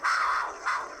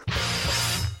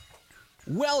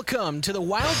Welcome to the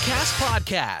Wildcats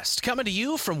podcast, coming to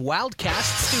you from Wildcats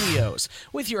Studios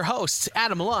with your hosts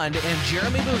Adam Lund and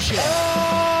Jeremy Boucher.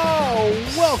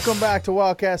 Oh, welcome back to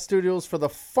Wildcats Studios for the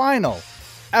final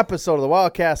episode of the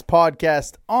Wildcats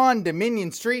podcast on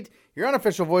Dominion Street, your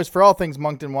unofficial voice for all things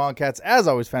Moncton Wildcats. As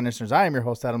always, fan listeners, I am your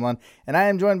host Adam Lund, and I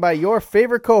am joined by your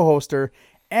favorite co-hoster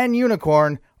and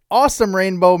unicorn, Awesome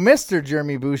Rainbow, Mr.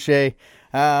 Jeremy Boucher.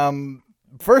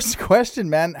 First question,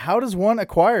 man. How does one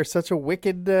acquire such a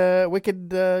wicked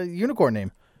unicorn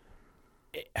name?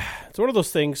 It's one of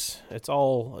those things. It's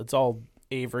all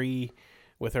Avery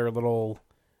with her little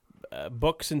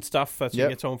books and stuff that she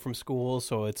gets home from school.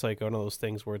 So it's like one of those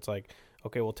things where it's like,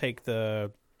 okay, we'll take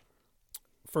the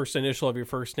first initial of your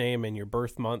first name and your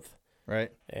birth month,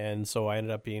 right? And so I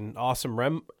ended up being Awesome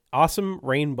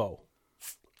Rainbow.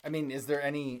 I mean, is there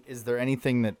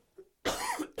anything that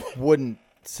wouldn't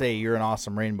say you're an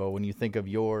Awesome Rainbow when you think of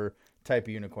your type of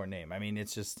unicorn name? I mean,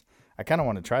 it's just, I kind of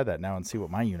want to try that now and see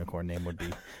what my unicorn name would be.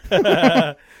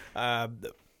 I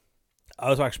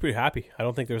was actually pretty happy. I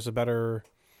don't think there's a better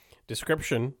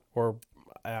description, or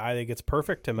I think it's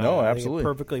perfect to match. No, I absolutely. think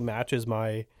it perfectly matches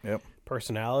my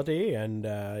personality, and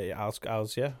I was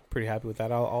pretty happy with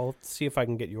that. I'll see if I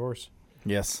can get yours.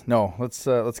 Yes. No, let's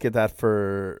get that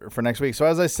for next week. So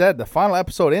as I said, the final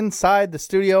episode inside the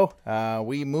studio.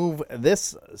 We move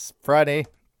this Friday,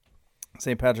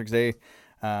 St. Patrick's Day.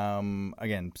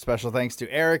 Again, special thanks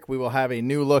to Eric. We will have a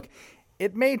new look.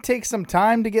 It may take some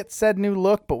time to get said new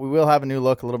look, but we will have a new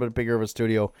look, a little bit bigger of a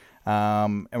studio.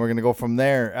 And we're going to go from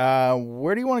there.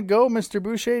 Where do you want to go, Mr.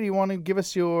 Boucher? Do you want to give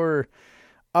us your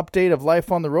update of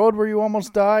life on the road where you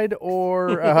almost died,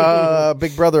 or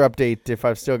Big Brother update if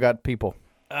I've still got people?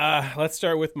 Let's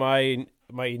start with my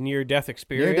near-death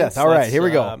experience. Near-death. All right, here we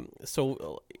go.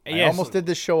 I almost did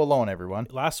this show alone, everyone.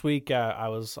 Last week, I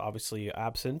was obviously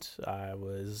absent. I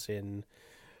was in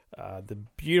the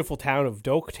beautiful town of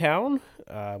Doketown,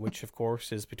 which, of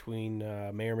course, is between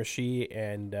Miramichi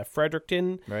and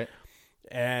Fredericton. Right.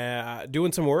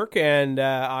 Doing some work, and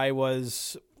I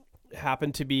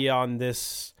happened to be on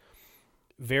this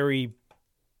very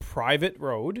private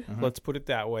road, let's put it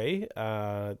that way.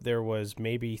 There was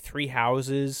maybe 3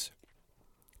 houses,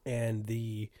 and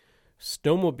the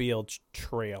snowmobile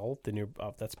trail,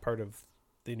 that's part of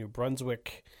the New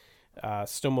Brunswick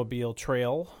snowmobile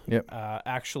trail,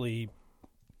 actually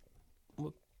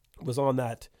was on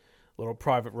that little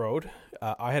private road.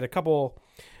 I had a couple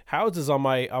houses on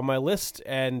my list,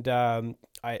 and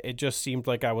it just seemed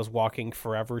like I was walking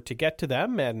forever to get to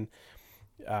them, and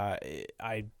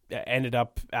I ended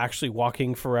up actually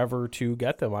walking forever to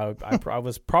get them. I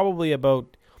was probably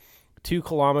about 2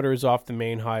 kilometers off the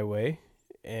main highway,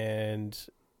 and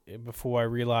before I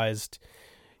realized,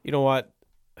 you know what,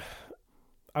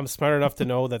 I'm smart enough to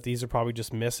know that these are probably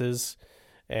just misses,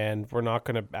 and we're not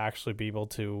going to actually be able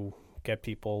to get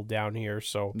people down here.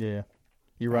 So yeah.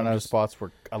 You run out of spots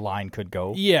where a line could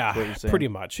go. Yeah, pretty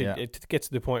much. Yeah. It gets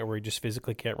to the point where you just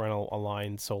physically can't run a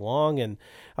line so long. And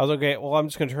I was okay, well, I'm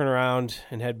just going to turn around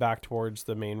and head back towards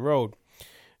the main road.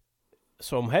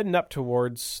 So I'm heading up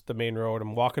towards the main road.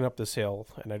 I'm walking up this hill,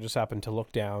 and I just happen to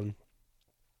look down,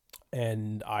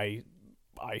 and I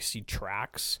see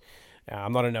tracks.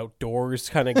 I'm not an outdoors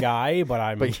kind of guy,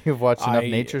 but But you've watched enough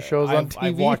nature shows on TV?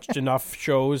 I've watched enough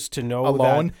shows to know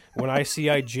that when I see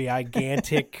a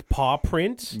gigantic paw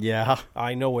print,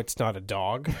 I know it's not a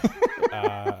dog.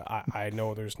 I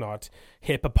know there's not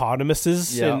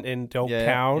hippopotamuses in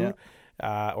Doketown,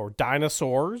 or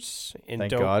dinosaurs in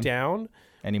Doketown.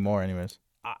 Anymore, anyways.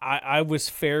 I was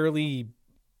fairly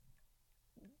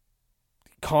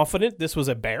confident this was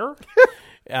a bear.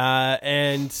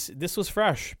 And this was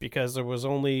fresh because there was a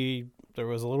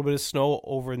little bit of snow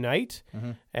overnight,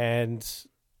 and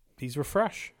these were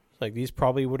fresh. Like, these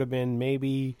probably would have been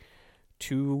maybe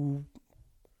 2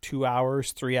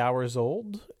 hours, 3 hours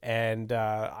old. And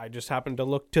I just happened to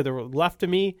look to the left of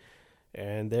me,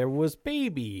 and there was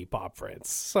baby paw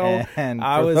prints. So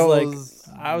I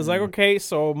was like, okay,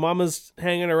 so Mama's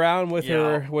hanging around with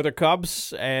her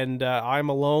cubs, and I'm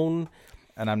alone.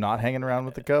 And I'm not hanging around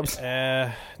with the cubs?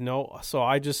 No. So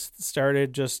I just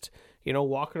started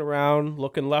walking around,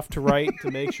 looking left to right to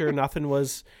make sure nothing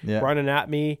was running at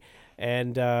me.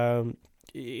 And,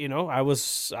 I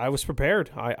was prepared.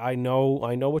 I know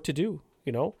what to do.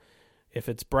 If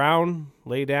it's brown,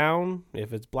 lay down.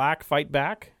 If it's black, fight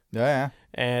back. Yeah.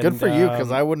 And good for you,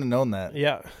 because I wouldn't have known that.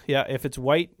 Yeah. If it's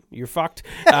white, you're fucked.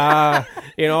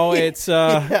 It's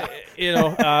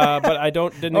but I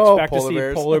didn't expect to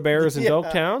see polar bears in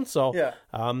Doketown. So,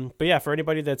 but for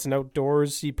anybody that's an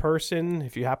outdoorsy person,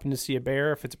 if you happen to see a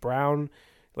bear, if it's brown,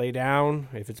 lay down.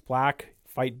 If it's black,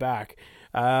 fight back.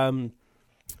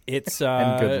 It's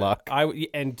and good luck.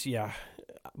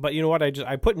 But you know what?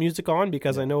 I put music on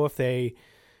because I know if they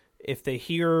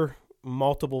hear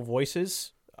multiple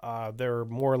voices, they're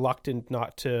more reluctant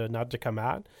not to come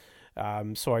at.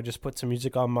 So I just put some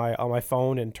music on my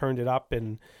phone and turned it up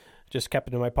and just kept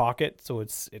it in my pocket. So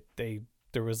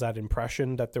there was that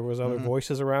impression that there was other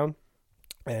voices around,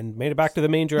 and made it back to the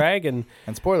main drag and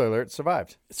spoiler alert,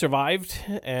 survived.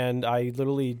 And I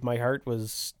literally, my heart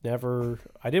was never.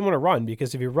 I didn't want to run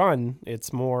because if you run,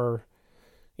 it's more.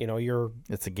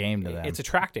 It's a game to them. It's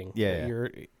attracting. Yeah.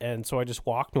 And so I just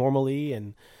walked normally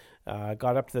and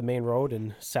got up to the main road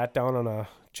and sat down on a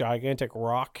gigantic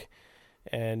rock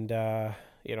and,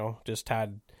 just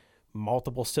had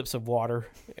multiple sips of water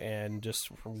and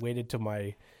just waited till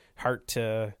my heart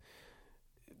to,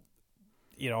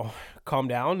 calm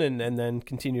down and then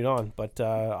continued on. But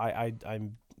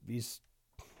these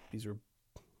are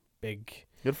big.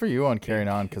 Good for you on carrying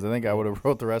on, because I think I would have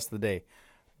wrote the rest of the day.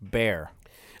 Bear.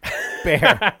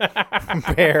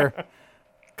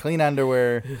 Clean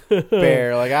underwear,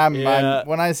 bear. Like I'm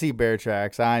when I see bear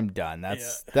tracks, I'm done.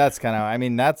 That's kind of.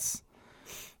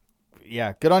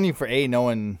 Good on you for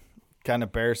knowing kind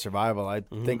of bear survival. I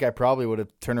think I probably would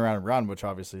have turned around and run, which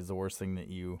obviously is the worst thing that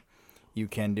you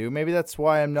can do. Maybe that's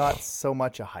why I'm not so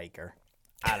much a hiker.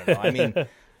 I don't know. I mean,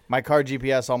 my car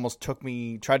GPS almost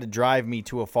tried to drive me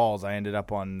to a falls. I ended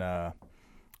up on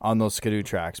those skidoo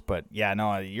tracks. But yeah,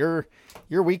 no, your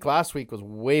week last week was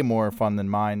way more fun than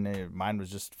mine. Mine was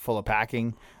just full of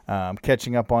packing,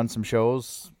 catching up on some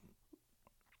shows,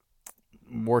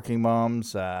 Working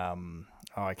Moms.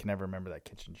 I can never remember that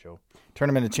kitchen show.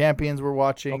 Tournament of Champions we're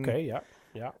watching. Okay,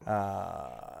 yeah.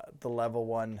 The level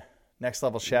one, Next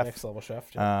Level Chef. Next Level Chef.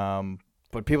 Yeah.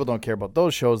 But people don't care about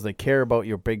those shows. They care about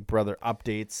your Big Brother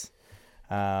updates.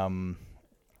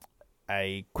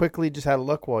 I quickly just had a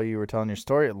look while you were telling your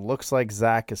story. It looks like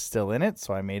Zach is still in it,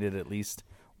 so I made it at least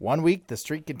 1 week. The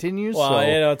streak continues.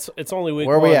 Well, it's only week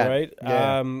where one, are we at? Right?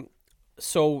 Yeah.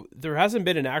 So there hasn't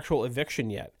been an actual eviction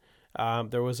yet.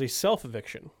 There was a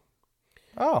self-eviction.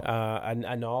 Oh.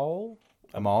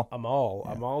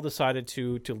 Amal decided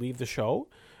to leave the show.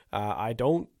 I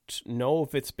don't know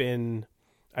if it's been...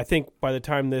 I think by the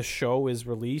time this show is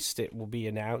released, it will be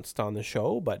announced on the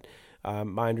show, but...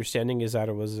 my understanding is that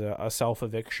it was a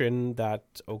self-eviction that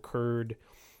occurred,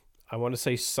 I want to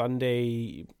say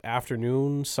Sunday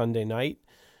afternoon, Sunday night,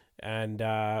 and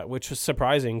which was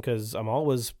surprising because Amal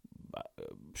was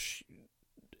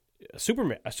a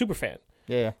super fan.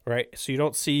 Yeah. Right? So you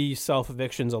don't see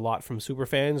self-evictions a lot from super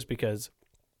fans because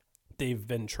they've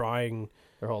been trying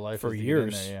their whole life for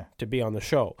years to be on the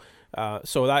show.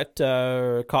 So that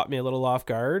caught me a little off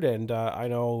guard, and I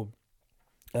know...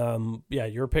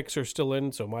 your picks are still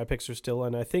in, so my picks are still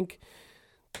in. I think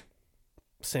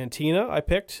Santina I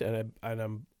picked, and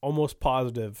I'm almost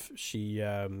positive she's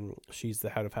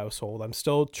the head of household. I'm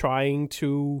still trying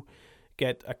to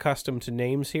get accustomed to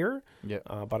names here,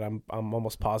 but I'm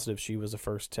almost positive she was the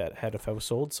first head of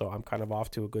household, so I'm kind of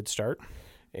off to a good start.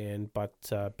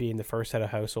 But being the first head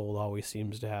of household always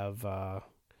seems to have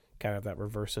kind of that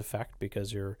reverse effect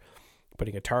because you're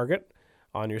putting a target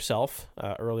on yourself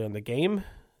early in the game.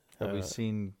 Have we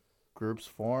seen groups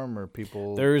form or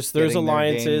people? There's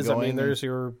alliances. I mean, there's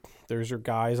your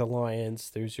guys alliance.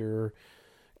 There's your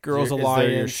girls alliance. Is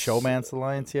there your showmance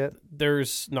alliance yet?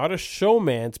 There's not a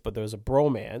showmance, but there's a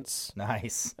bromance.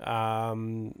 Nice.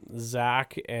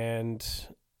 Zach and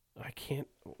I can't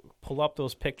pull up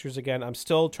those pictures again. I'm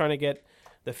still trying to get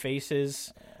the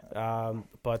faces,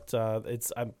 but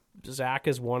Zach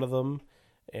is one of them,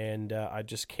 and I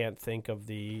just can't think of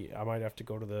I might have to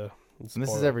go to the. And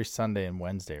this is every Sunday and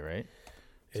Wednesday, right?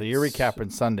 So you're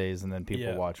recapping Sundays, and then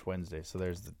people watch Wednesday. So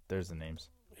there's the names.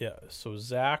 Yeah. So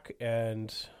Zach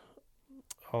and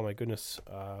oh my goodness,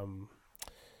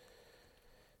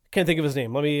 can't think of his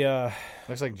name. Let me.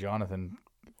 Looks like Jonathan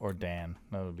or Dan.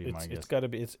 That would be my guess. It's got to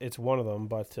be. It's one of them,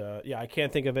 but I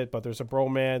can't think of it. But there's a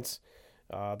bromance.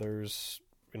 There's.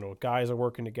 Guys are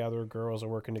working together, girls are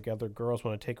working together. Girls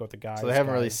want to take out the guys. So they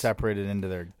haven't really separated into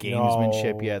their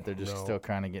gamesmanship yet. They're just still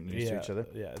kind of getting used to each other.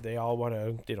 Yeah, they all want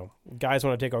to, guys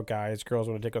want to take out guys, girls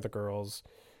want to take out the girls.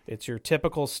 It's your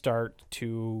typical start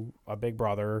to a Big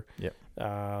Brother. Yep.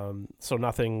 So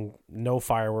no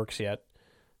fireworks yet.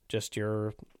 Just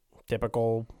your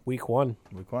typical week one.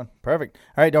 Perfect.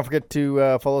 All right, don't forget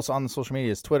to follow us on the social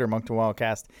medias, Twitter, Moncton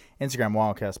Wildcast, Instagram,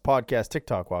 Wildcast Podcast,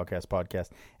 TikTok, Wildcast Podcast,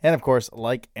 and, of course,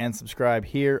 like and subscribe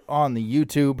here on the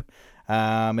YouTube.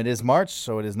 It is March,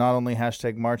 so it is not only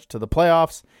hashtag March to the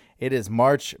playoffs, it is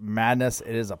March Madness.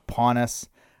 It is upon us.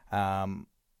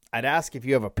 I'd ask if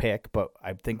you have a pick, but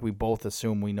I think we both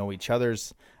assume we know each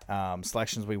other's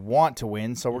selections we want to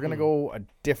win. So we're going to go a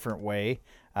different way.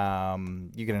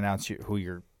 You can announce who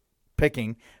you're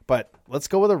picking, but let's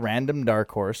go with a random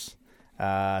dark horse,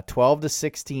 12 to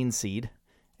 16 seed,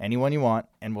 anyone you want,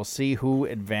 and we'll see who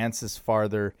advances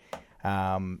farther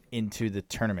into the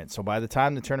tournament. So by the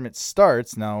time the tournament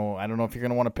starts, now I don't know if you're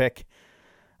going to want to pick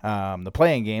the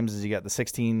playing games, as you got the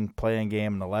 16 playing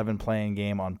game and 11 playing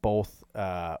game on both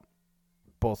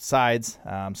sides.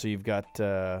 So you've got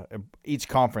each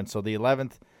conference. So the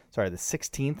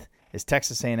 16th is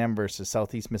Texas A&M versus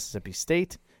Southeast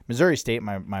Missouri State.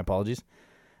 My apologies.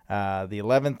 The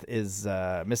 11th is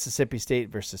Mississippi State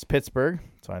versus Pittsburgh.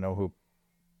 So I know who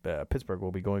Pittsburgh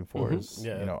will be going for.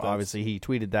 Obviously he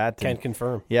tweeted that. Can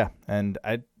confirm. Yeah, and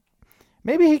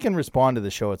maybe he can respond to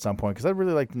the show at some point, because I'd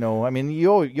really like to know. I mean,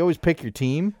 you always pick your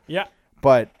team. Yeah.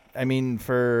 But, I mean,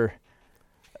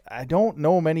 I don't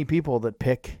know many people that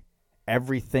pick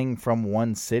everything from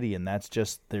one city, and that's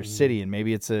just their city. And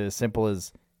maybe it's as simple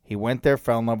as he went there,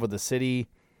 fell in love with the city,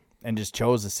 and just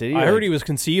chose the city. I heard he was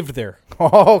conceived there.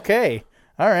 Oh, okay.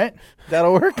 All right.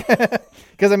 That'll work.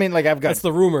 Because, I mean, like, I've got... That's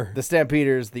the rumor. The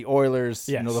Stampeders, the Oilers,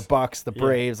 yes. The Bucks, the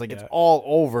Braves. It's all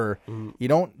over. You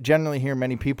don't generally hear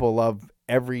many people love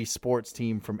every sports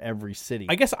team from every city.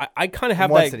 I guess I kind of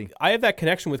have that. City. I have that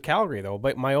connection with Calgary, though.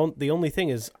 But the only thing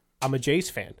is I'm a Jays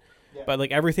fan. Yeah. But,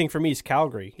 like, everything for me is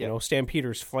Calgary. You know,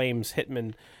 Stampeders, Flames,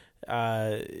 Hitmen.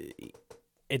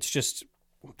 It's just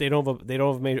they don't have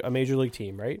a major league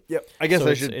team, right? Yep. I guess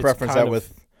I should preference that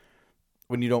with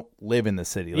when you don't live in the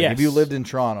city. Like if you lived in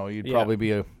Toronto, you'd probably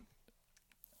be a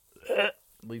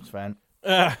Leafs fan,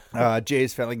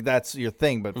 Jays fan. Like that's your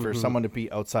thing. But for someone to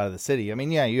be outside of the city, I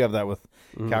mean, you have that with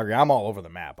Calgary. I'm all over the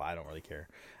map. I don't really care.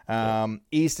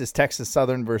 East is Texas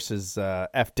Southern versus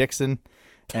F. Dixon,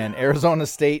 and Arizona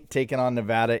State taking on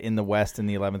Nevada in the West in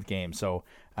the 11th game. So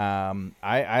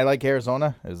I like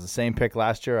Arizona. It was the same pick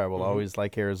last year. I will always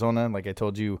like Arizona. Like I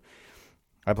told you,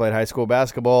 I played high school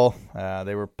basketball.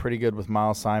 They were pretty good with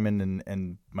Miles Simon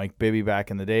and Mike Bibby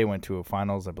back in the day. Went to a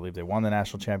finals. I believe they won the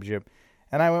national championship.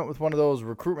 And I went with one of those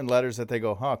recruitment letters that they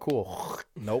go, cool.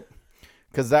 Nope.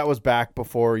 Because that was back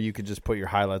before you could just put your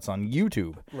highlights on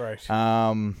YouTube. Right. So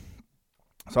I'm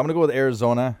going to go with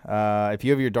Arizona. If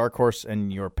you have your dark horse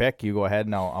and your pick, you go ahead,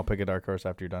 and I'll pick a dark horse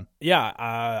after you're done. Yeah,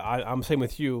 I'm same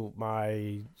with you.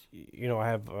 I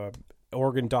have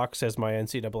Oregon Ducks as my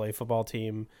NCAA football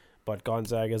team, but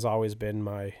Gonzaga has always been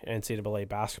my NCAA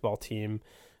basketball team.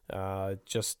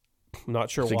 Just not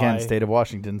sure why. Again, state of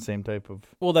Washington, same type of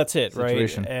that's it,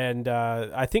 situation. Right? And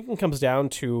I think it comes down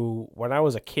to when I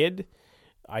was a kid,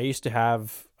 I used to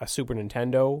have a Super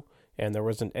Nintendo, and there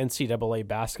was an NCAA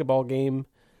basketball game,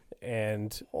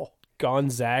 and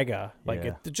Gonzaga,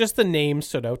 just the name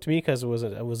stood out to me because it was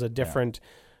a different,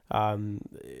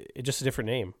 just a different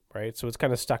name, right? So it's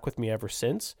kind of stuck with me ever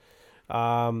since.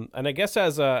 And I guess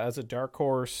as a dark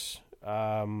horse,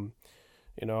 I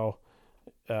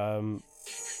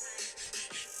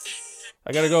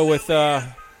got to go with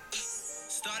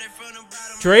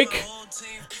Drake.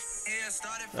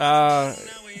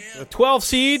 The 12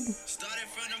 seed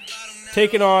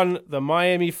taking on the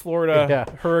Miami, Florida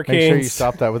Hurricanes. Make sure you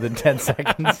stop that within 10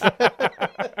 seconds.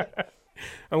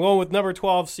 I'm going with number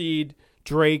 12 seed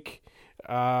Drake.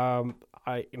 Miami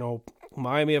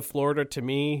of Florida, to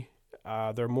me,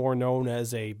 they're more known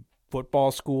as a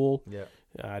football school.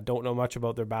 Yeah. Don't know much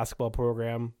about their basketball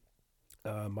program.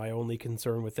 My only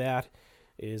concern with that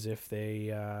is if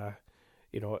they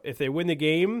win the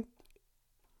game,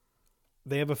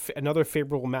 they have another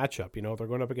favorable matchup. They're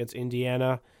going up against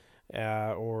Indiana,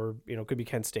 or could be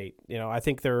Kent State. I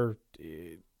think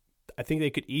they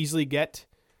could easily get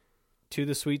to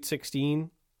the Sweet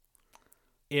 16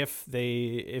 if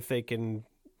they can,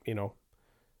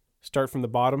 start from the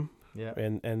bottom. Yeah,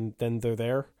 and then they're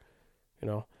there.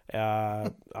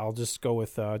 I'll just go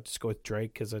with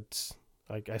Drake because it's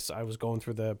like I was going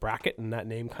through the bracket and that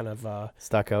name kind of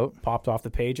stuck out, popped off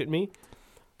the page at me.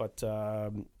 But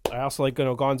I also like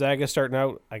Gonzaga starting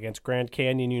out against Grand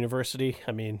Canyon University.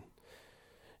 I mean,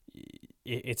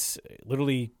 it's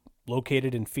literally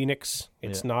located in Phoenix.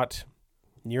 It's not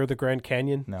near the Grand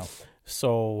Canyon. No.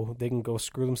 So they can go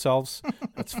screw themselves.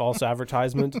 That's false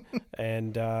advertisement.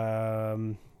 And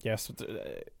yes,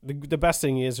 the best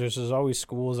thing is there's always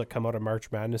schools that come out of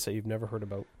March Madness that you've never heard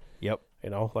about. Yep.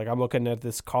 Like I'm looking at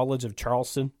this College of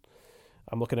Charleston.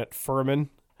 I'm looking at Furman.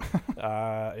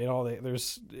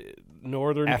 There's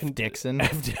Northern F. Dixon.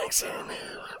 F. Dixon.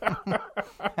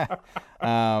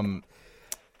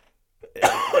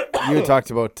 You had talked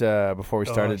about before we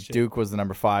started. Shit. Duke was the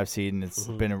number 5 seed, and it's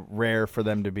been rare for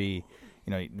them to be,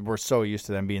 we're so used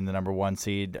to them being the number 1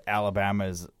 seed. Alabama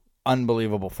is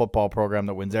unbelievable football program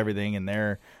that wins everything, and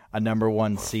they're a number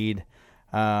 1 seed.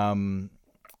 I'm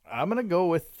gonna go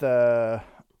with the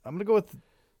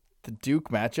Duke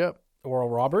matchup. Oral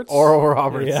Roberts.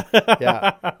 Yeah.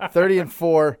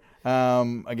 30-4.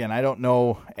 Again, I don't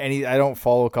know I don't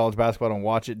follow college basketball. I don't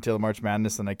watch it until March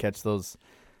Madness, and I catch those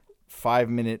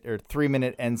 5-minute or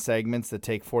 3-minute end segments that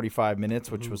take 45 minutes,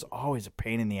 which was always a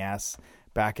pain in the ass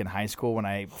back in high school when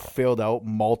I filled out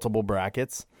multiple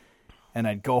brackets, and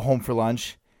I'd go home for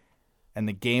lunch, and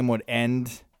the game would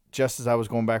end just as I was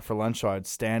going back for lunch. So I'd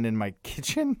stand in my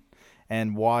kitchen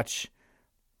and watch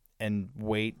and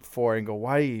wait for it and go,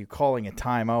 why are you calling a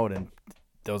timeout? And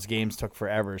those games took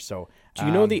forever. So do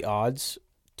you know the odds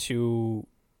to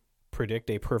predict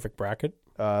a perfect bracket?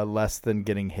 Less than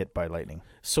getting hit by lightning.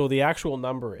 So the actual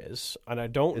number is, and I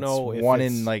don't know if one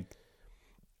it's in like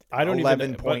I don't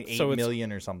 11.8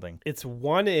 million or something. It's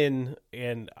 1 in,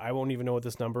 and I won't even know what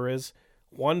this number is.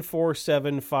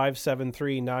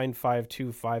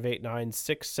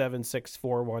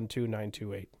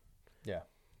 147-573-952-589-676-412-928. Yeah.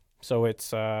 So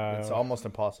it's almost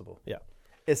impossible. Yeah.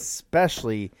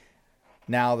 Especially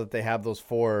now that they have those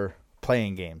 4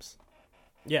 playing games.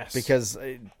 Yes. Because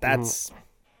that's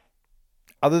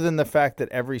other than the fact that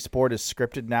every sport is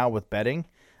scripted now with betting,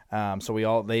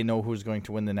 so they know who's going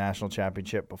to win the national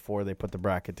championship before they put the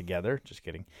bracket together. Just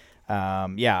kidding.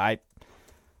 I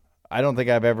don't think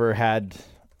I've ever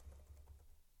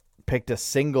picked a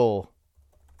single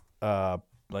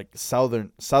like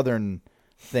southern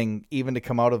thing even to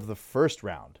come out of the first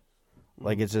round.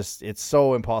 Like it's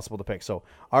so impossible to pick. So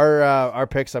our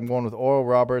picks, I'm going with Oral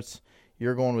Roberts.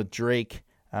 You're going with Drake.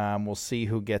 We'll see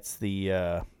who gets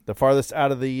the farthest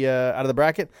out of the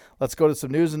bracket. Let's go to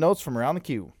some news and notes from around the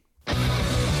queue.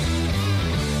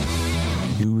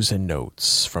 News and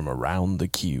notes from around the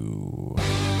queue.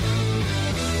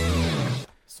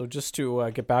 So just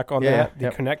to get back on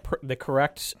the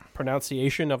correct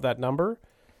pronunciation of that number,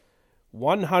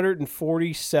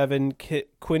 147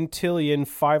 quintillion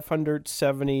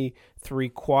 573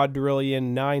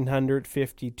 quadrillion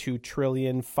 952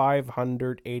 trillion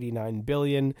 589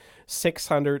 billion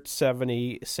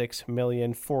 676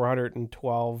 million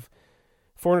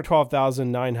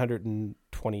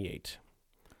 412,928.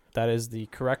 That is the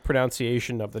correct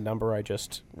pronunciation of the number I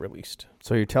just released.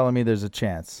 So you're telling me there's a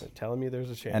chance. They're telling me there's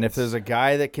a chance. And if there's a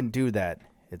guy that can do that,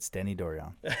 it's Denny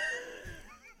Dorian.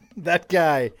 That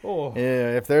guy. Oh.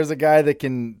 Yeah, if there's a guy that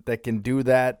can do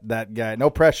that guy. No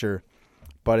pressure,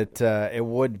 but it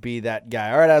would be that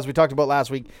guy. All right, as we talked about last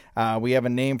week, we have a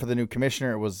name for the new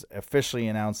commissioner. It was officially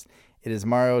announced. It is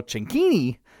Mario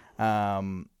Cecchini,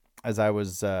 as I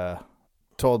was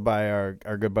told by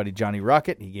our good buddy Johnny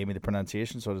Rocket. He gave me the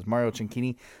pronunciation, so it is Mario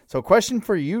Cecchini. So question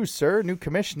for you, sir. New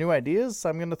commission, new ideas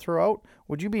I'm going to throw out.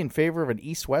 Would you be in favor of an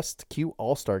East-West Q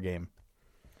All-Star game?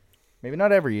 Maybe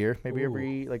not every year. Maybe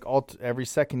every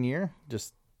second year.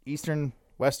 Just Eastern,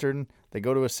 Western. They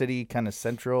go to a city kind of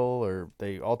central, or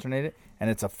they alternate it, and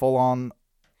it's a full-on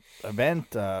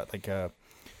event, like a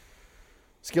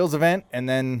skills event, and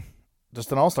then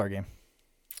just an all-star game.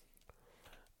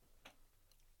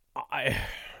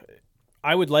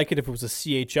 I would like it if it was a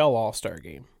CHL all-star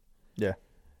game. Yeah.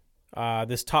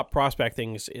 This top prospect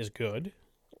thing is good,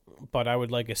 but I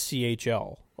would like a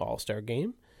CHL all-star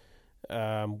game.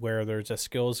 Where there's a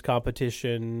skills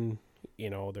competition,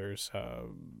 there's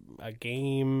a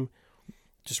game.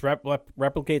 Just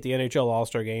replicate the NHL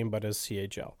All-Star game, but as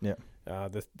CHL. Yeah.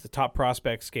 The top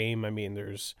prospects game. I mean,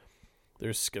 there's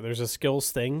a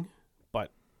skills thing,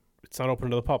 but it's not open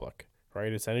to the public,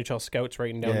 right? It's NHL scouts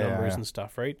writing down numbers and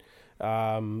stuff, right?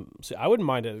 So I wouldn't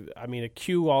mind a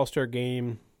Q All-Star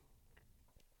game.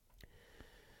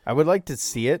 I would like to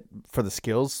see it for the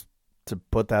skills to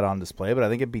put that on display, but I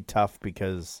think it'd be tough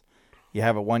because you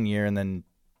have it 1 year and then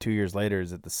 2 years later,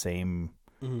 is it the same,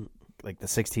 like the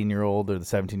 16-year-old or the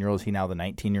 17-year-old? Is he now the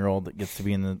 19-year-old that gets to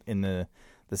be in the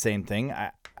same thing?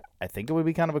 I think it would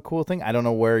be kind of a cool thing. I don't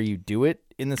know where you do it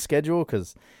in the schedule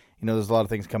because, there's a lot of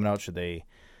things coming out. Should they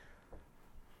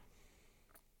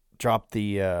drop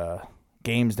the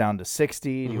games down to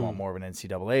 60? Do you want more of an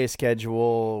NCAA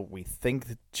schedule? We think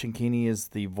that Cecchini is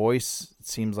the voice. It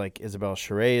seems like Isabelle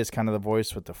Charret is kind of the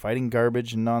voice with the fighting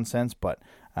garbage and nonsense, but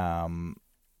I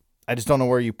just don't know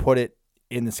where you put it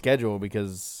in the schedule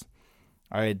because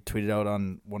I had tweeted out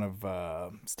on one of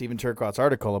Stephen Turcotte's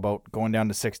article about going down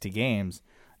to 60 games.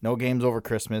 No games over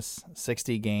Christmas,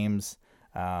 60 games.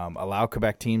 Allow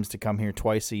Quebec teams to come here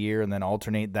twice a year and then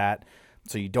alternate that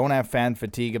so you don't have fan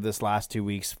fatigue of this last 2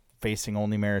 weeks facing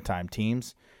only maritime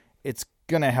teams. It's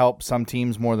going to help some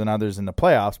teams more than others in the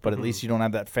playoffs, but at least you don't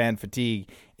have that fan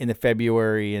fatigue in the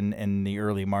February and the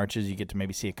early Marches. You get to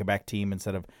maybe see a Quebec team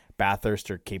instead of Bathurst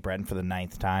or Cape Breton for the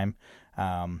 9th time.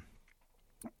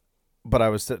 But I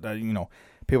was,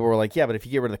 people were like, yeah, but if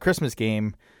you get rid of the Christmas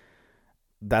game,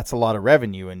 that's a lot of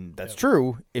revenue. And that's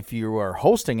true if you are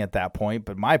hosting at that point.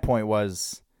 But my point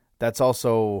was that's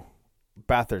also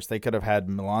Bathurst. They could have had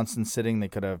Melanson sitting. They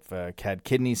could have had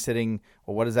Kidney sitting.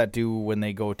 Well, what does that do when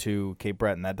they go to Cape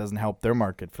Breton? That doesn't help their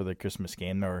market for the Christmas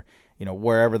game or,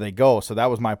 wherever they go. So that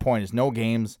was my point is no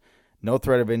games, no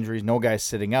threat of injuries, no guys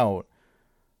sitting out.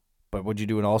 But would you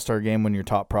do an all-star game when your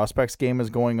top prospects game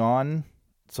is going on?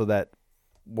 So that,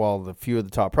 the few of the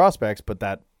top prospects, but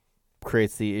that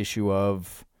creates the issue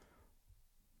of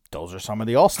those are some of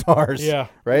the all-stars. Yeah.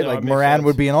 Right? No, like Moran sense.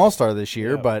 would be an all-star this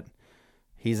year, but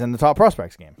he's in the top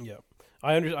prospects game. Yeah.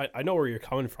 I know where you're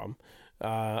coming from.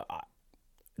 I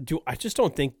just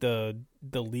don't think the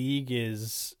league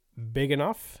is big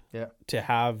enough to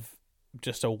have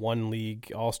just a one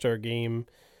league all-star game.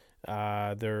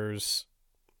 I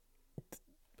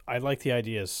like the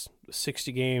ideas.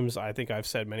 60 games, I think I've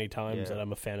said many times that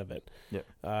I'm a fan of it. Yeah.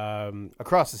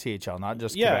 Across the CHL, not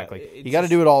just Quebec. Like, you got to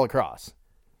just, do it all across.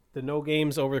 The no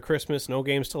games over Christmas, no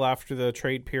games till after the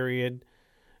trade period.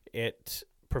 It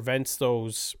prevents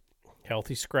those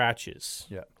healthy scratches.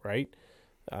 Yeah. Right?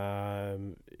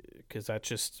 Because that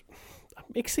just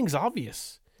makes things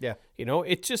obvious. Yeah.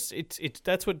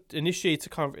 That's what initiates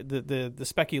the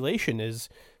speculation is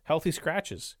healthy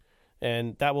scratches.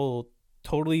 And that will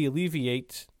totally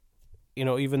alleviate,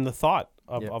 even the thought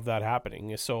of that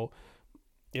happening. So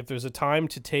if there's a time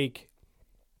to take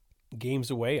games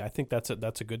away, I think that's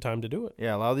a good time to do it.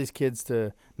 Yeah, allow these kids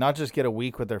to not just get a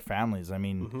week with their families. I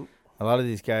mean, a lot of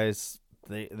these guys,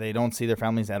 they don't see their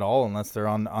families at all unless they're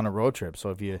on a road trip. So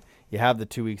if you have the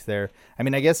 2 weeks there, I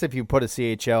mean, I guess if you put a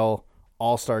CHL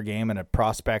all-star game and it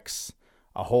prospects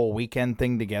a whole weekend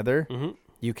thing together,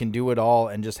 you can do it all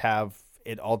and just have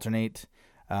it alternate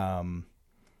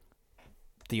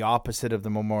the opposite of the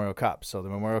Memorial Cup. So the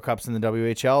Memorial Cup's in the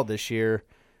WHL this year.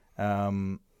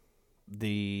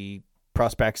 The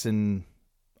prospects in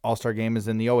All-Star game is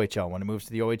in the OHL. When it moves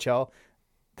to the OHL,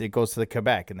 it goes to the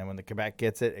Quebec, and then when the Quebec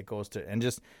gets it, it goes to, and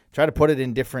just try to put it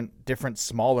in different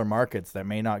smaller markets that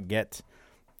may not get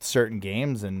certain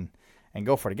games and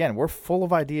go for it. Again, we're full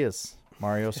of ideas,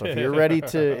 Mario. So if you're ready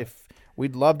to,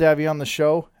 we'd love to have you on the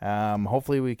show.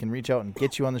 Hopefully we can reach out and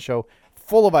get you on the show.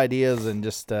 Full of ideas and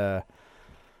just it'll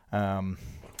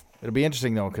be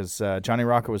interesting though because Johnny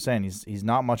Rocket was saying he's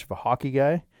not much of a hockey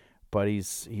guy, but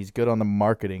he's good on the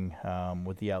marketing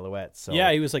with the Alouettes. So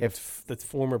yeah, he was like the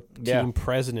former team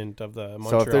president of the Montreal.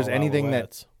 So if there's anything Alouettes.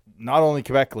 that not only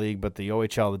Quebec League but the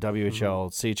OHL, the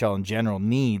WHL, CHL in general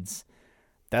needs,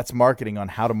 that's marketing on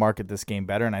how to market this game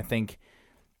better. And I think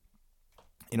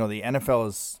the NFL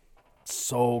is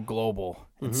so global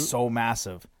and so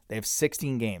massive. They have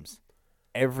 16 games.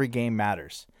 Every game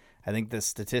matters. I think the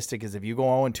statistic is if you go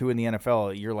 0-2 in the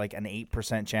NFL, you're like an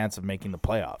 8% chance of making the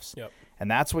playoffs. Yep. And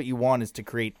that's what you want is to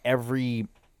create every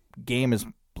game as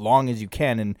long as you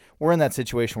can. And we're in that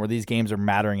situation where these games are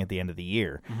mattering at the end of the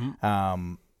year.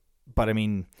 But, I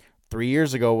mean, 3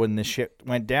 years ago when this shit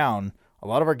went down, a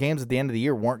lot of our games at the end of the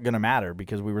year weren't going to matter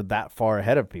because we were that far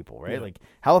ahead of people, right? Yeah. Like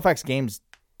Halifax games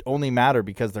only matter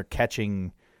because they're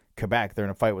catching Quebec. They're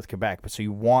in a fight with Quebec. But so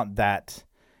you want that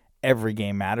every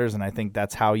game matters, and I think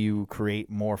that's how you create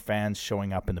more fans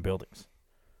showing up in the buildings.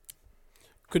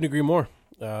 Couldn't agree more.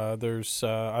 I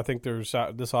think there's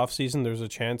this offseason, there's a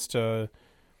chance to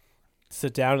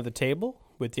sit down at the table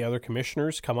with the other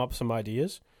commissioners, come up with some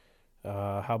ideas.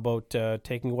 How about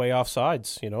taking away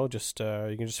offsides? You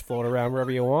can just float around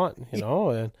wherever you want,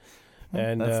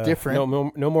 and that's different.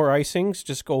 No more icings.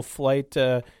 Just go flight.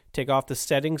 Take off the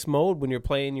settings mode when you're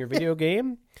playing your video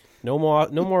game. No more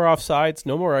offsides.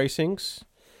 No more icings.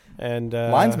 And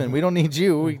linesmen, we don't need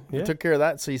you. We took care of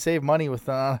that, so you save money with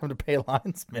not having to pay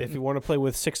linesmen. If you want to play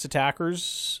with 6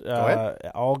 attackers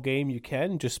all game, you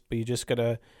can. You just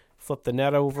gotta flip the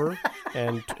net over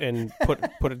and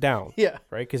put it down. Yeah,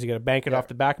 right. Because you gotta bank it off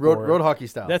the backboard. Road hockey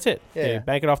style. That's it. Yeah.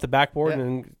 Bank it off the backboard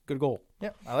and good goal.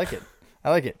 Yeah, I like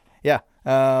it. Yeah.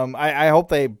 I hope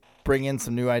they bring in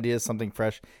some new ideas, something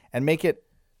fresh, and make it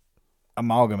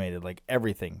amalgamated, like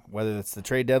everything, whether it's the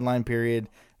trade deadline period,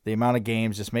 the amount of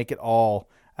games, just make it all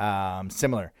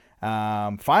similar.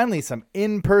 Finally, some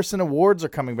in-person awards are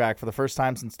coming back for the first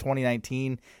time since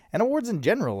 2019, and awards in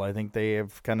general. I think they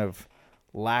have kind of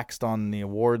laxed on the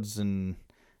awards and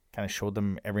kind of showed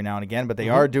them every now and again, but they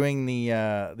are doing the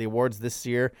awards this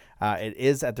year. It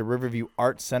is at the Riverview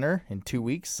Arts Center in 2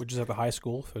 weeks. Which is at the high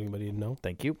school, if anybody didn't know.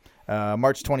 Thank you.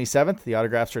 March 27th, the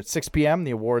autographs are at 6 p.m.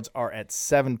 The awards are at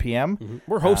 7 p.m. Mm-hmm.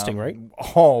 We're hosting, right?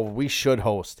 Oh, we should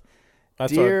host.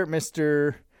 That's Dear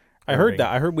Mr. I heard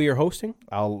that. I heard we are hosting.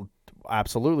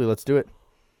 Absolutely. Let's do it.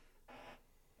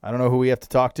 I don't know who we have to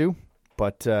talk to,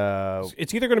 but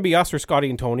it's either going to be us or Scotty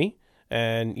and Tony,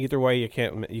 and either way you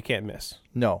can't miss.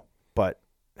 No, but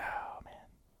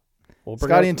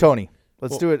Scotty and Tony.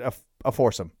 Let's do it a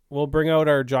foursome. We'll bring out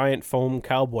our giant foam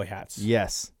cowboy hats.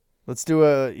 Yes. Let's do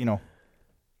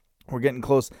we're getting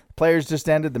close. Players just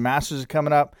ended. The Masters are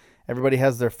coming up. Everybody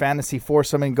has their fantasy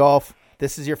foursome in golf.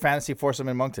 This is your fantasy foursome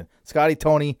in Moncton. Scotty,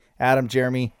 Tony, Adam,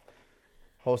 Jeremy,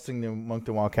 hosting the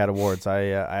Moncton Wildcat Awards. I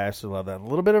absolutely love that. A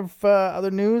little bit of other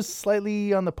news,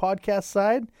 slightly on the podcast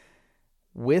side.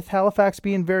 With Halifax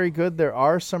being very good, there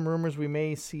are some rumors we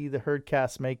may see the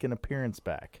Herdcast make an appearance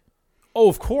back. Oh,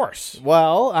 of course.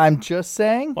 Well, I'm just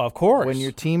saying. Well, of course. When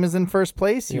your team is in first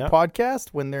place, you podcast.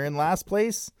 When they're in last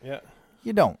place,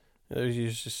 you don't.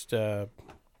 You just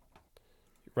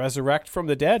resurrect from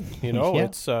the dead.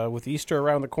 It's with Easter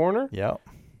around the corner. Yeah,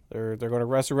 they're going to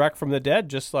resurrect from the dead,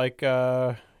 just like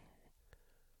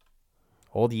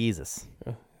old Jesus,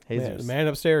 the man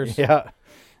upstairs. Yeah,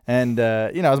 and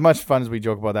as much fun as we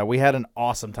joke about that, we had an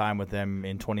awesome time with them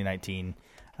in 2019,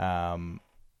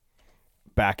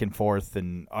 back and forth,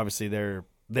 and obviously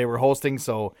they were hosting,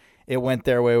 so it went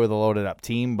their way with a loaded up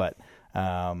team. But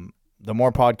the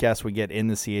more podcasts we get in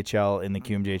the CHL, in the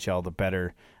QMJHL, the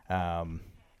better.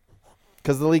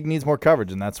 Because the league needs more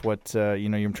coverage, and that's what,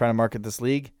 you're trying to market this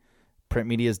league. Print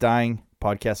media is dying.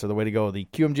 Podcasts are the way to go. The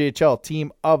QMJHL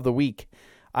Team of the Week.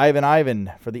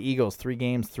 Ivan for the Eagles. 3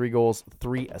 games, 3 goals,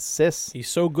 3 assists. He's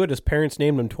so good, his parents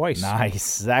named him twice.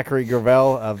 Nice. Zachary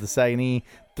Gravel of the Saguenay.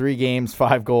 3 games,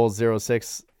 5 goals, 0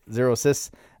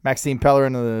 assists. Maxime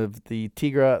Pellerin of the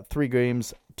Tigra. 3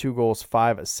 games, 2 goals,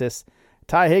 5 assists.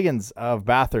 Ty Higgins of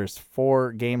Bathurst.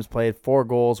 4 games played, 4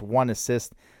 goals, 1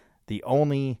 assist. The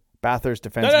only Bathurst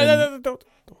defenseman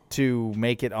to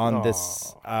make it on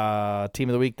this Team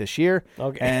of the Week this year.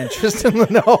 Okay. And Tristan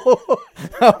Leno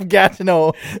of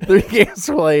Gatineau, 3 games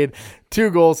played, 2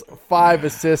 goals, 5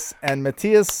 assists. And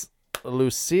Matthias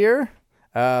Lucier,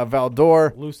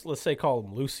 Valdor. Let's say call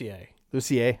him Lucier.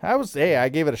 I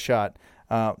gave it a shot.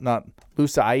 Not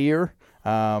Lucier.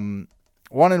 1-1,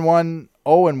 0-1,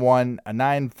 a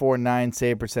 9.49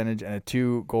 save percentage, and a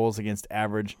 2 goals against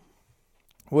average,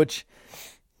 which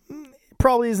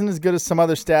probably isn't as good as some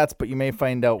other stats, but you may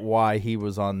find out why he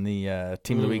was on the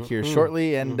Team of the Week here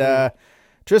shortly. And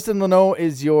Tristan Leno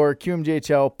is your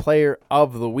QMJHL Player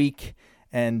of the Week.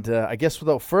 And I guess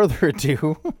without further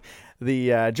ado,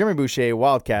 the Jeremy Boucher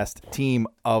Wildcats Team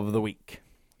of the Week.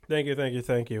 Thank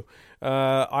you.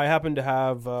 I happen to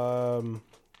have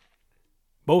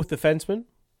both defensemen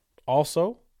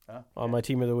also on my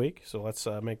Team of the Week, so let's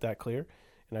make that clear.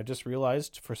 And I just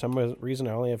realized, for some reason,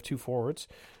 I only have 2 forwards.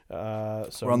 So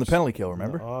we're on the penalty kill,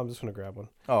 remember? I'm just going to grab one.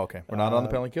 Oh, okay. We're not on the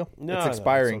penalty kill? No, it's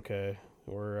expiring. No, it's okay.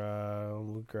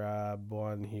 We'll grab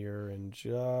one here in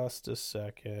just a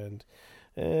second.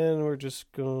 And we're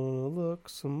just going to look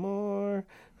some more.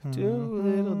 Do a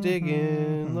little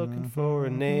digging. Looking for a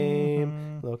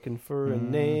name. Looking for a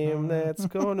name that's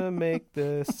going to make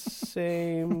the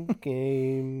same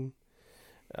game.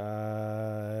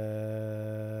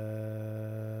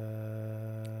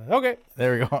 Okay.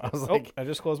 There we go. I was like, I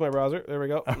just closed my browser. There we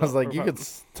go. I was like, you could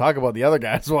talk about the other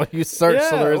guys while you search,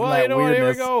 so there isn't that weirdness. Here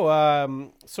we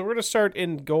go. So we're gonna start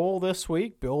in goal this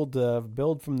week. Build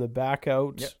from the back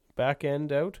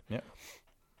end out. Yep.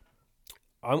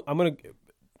 I'm going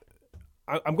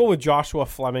with Joshua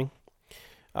Fleming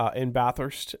in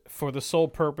Bathurst for the sole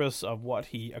purpose of what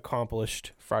he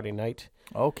accomplished Friday night.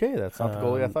 Okay, that's not the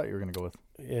goalie I thought you were going to go with.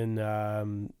 In a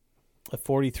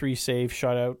 43 save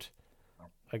shutout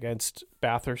against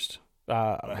Bathurst,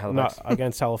 not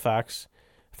against Halifax,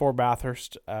 for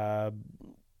Bathurst. I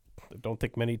don't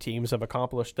think many teams have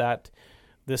accomplished that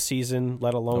this season,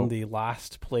 let alone the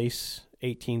last place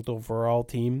 18th overall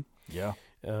team. Yeah.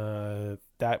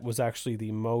 That was actually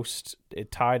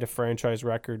it tied a franchise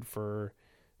record for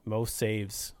most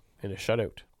saves in a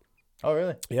shutout. Oh,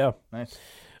 really? Yeah. Nice.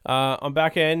 On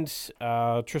back end,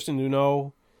 Tristan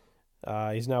Luneau,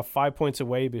 he's now 5 points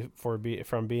away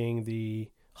from being the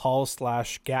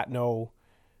Hull/Gatineau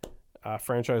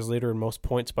franchise leader in most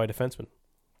points by defenseman.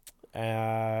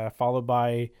 Followed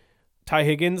by Ty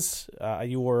Higgins.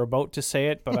 You were about to say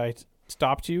it, but I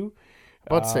stopped you.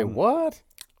 About to say what?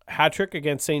 Hat trick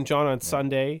against St. John on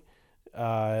Sunday.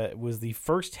 was the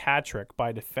first hat trick by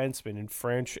a defenseman in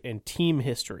French and team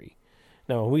history.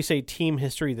 Now, when we say team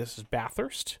history, this is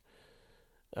Bathurst,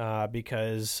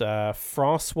 because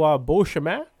Francois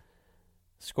Boucher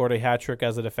scored a hat trick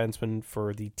as a defenseman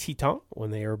for the Titans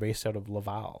when they were based out of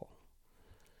Laval.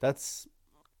 That's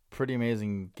pretty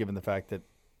amazing, given the fact that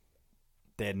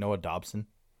they had Noah Dobson.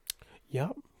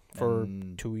 Yep, for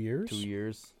 2 years. 2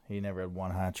 years. He never had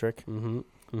one hat trick. Mm-hmm.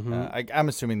 Mm-hmm. I'm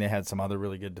assuming they had some other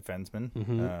really good defensemen.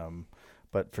 Mm-hmm.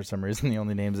 But for some reason, the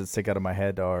only names that stick out of my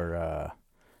head are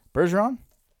Bergeron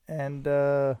and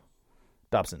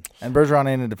Dobson. And Bergeron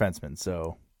ain't a defenseman,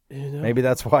 so maybe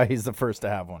that's why he's the first to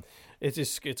have one.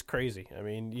 It's crazy. I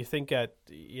mean, you think at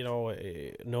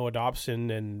Noah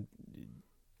Dobson and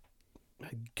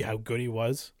how good he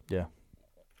was. Yeah.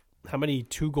 How many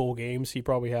 2-goal games he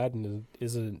probably had in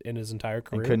his entire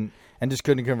career, and just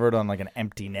couldn't convert on like an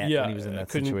empty net when he was in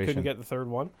that situation. Couldn't get the third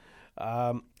one.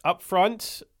 Up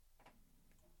front,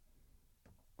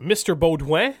 Mr.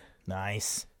 Baudouin.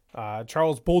 Nice.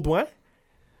 Charles Baudouin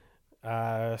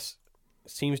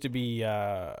seems to be,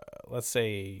 let's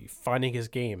say, finding his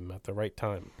game at the right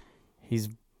time. He's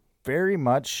very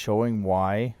much showing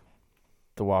why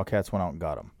the Wildcats went out and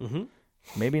got him. Mm-hmm.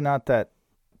 Maybe not that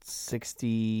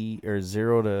 60 or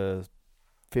 0 to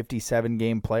 57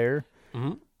 game player,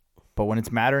 mm-hmm. but when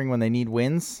it's mattering, when they need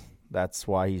wins, that's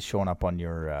why he's showing up on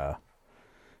your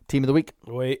team of the week.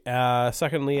 Wait.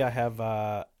 Secondly, I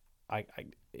have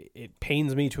it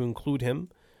pains me to include him,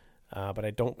 but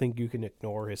I don't think you can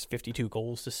ignore his 52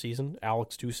 goals this season.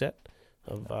 Alex Doucette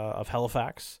of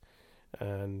Halifax,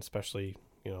 and especially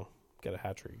get a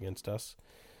hat trick against us.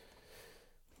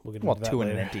 We'll get into that 2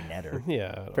 and later. an empty netter.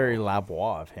 Yeah, very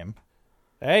Lavoie of him.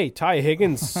 Hey, Ty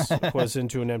Higgins was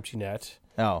into an empty net.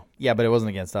 Oh, yeah, but it wasn't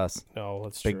against us. No,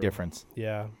 that's big true. difference.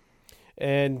 Yeah,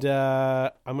 and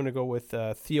I'm gonna go with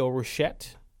Theo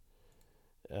Rochette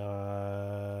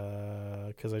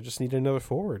because I just need another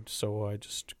forward. So I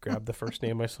just grabbed the first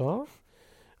name I saw.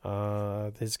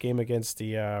 His game against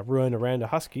the Rouyn-Noranda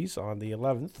Huskies on the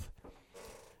 11th.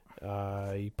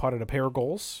 He potted a pair of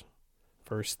goals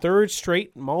for his third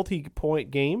straight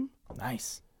multi-point game.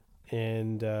 Nice.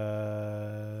 And,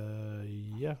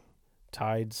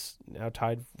 Tide's now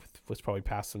tied with what's probably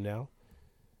past him now.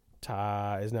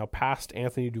 Is now past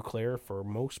Anthony Duclair for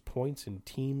most points in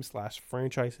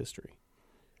team/franchise history.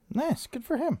 Nice. Good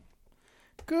for him.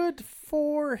 Good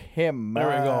for him. There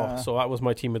we go. So that was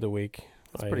my team of the week.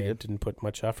 That's pretty good. Didn't put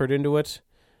much effort into it,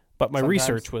 but my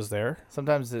research was there.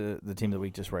 Sometimes the team of the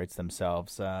week just writes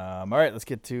themselves. All right, let's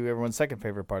get to everyone's second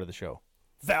favorite part of the show.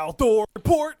 Valdor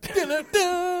Report.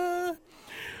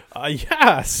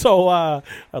 So I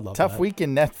love tough that. week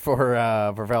in net for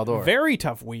Valdor. Very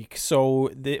tough week.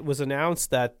 So it was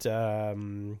announced that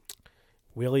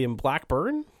William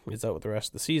Blackburn is out with the rest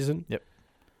of the season. Yep.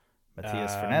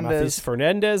 Matthias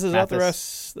Fernandez is out the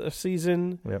rest of the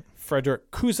season. Yep.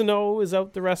 Frederick Cousineau is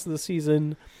out the rest of the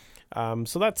season.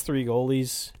 So that's 3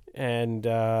 goalies. And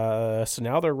so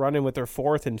now they're running with their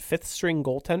 4th and 5th string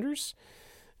goaltenders.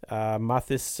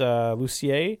 Mathis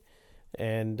Lucier,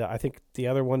 and I think the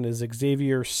other one is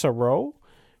Xavier Sarreau.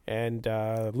 And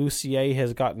Lucier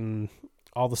has gotten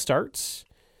all the starts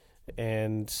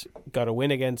and got a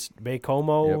win against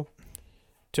Baie-Comeau. Yep.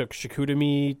 Took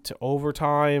Chicoutimi to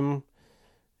overtime,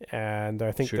 and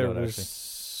I think there was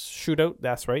shootout.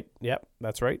 That's right. Yep,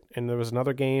 that's right. And there was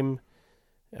another game.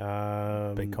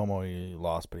 Baie-Comeau he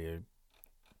lost, but he had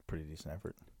a pretty decent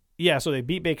effort. Yeah, so they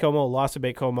beat Baie-Comeau, lost to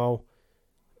Baie-Comeau,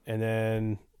 and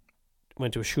then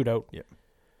went to a shootout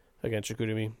against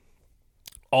Chicoutimi,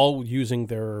 all using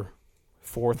their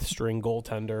 4th string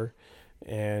goaltender.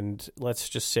 And let's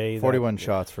just say 41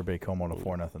 shots for Baie-Comeau to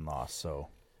 4-0 loss. So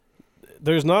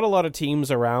there's not a lot of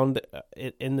teams around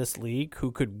in this league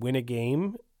who could win a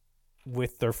game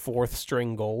with their 4th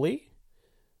string goalie.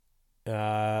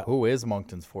 Who is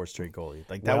Moncton's 4th string goalie?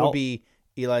 Like that would be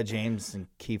Eli James and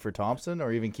Kiefer Thompson,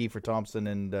 or even Kiefer Thompson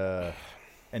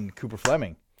and Cooper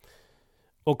Fleming.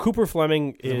 Well, Cooper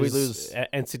Fleming is we lose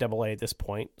NCAA at this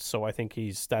point, so I think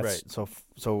that's right.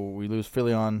 So we lose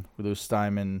Filion, we lose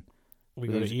Steinman, we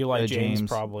go to Eli James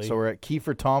probably. So we're at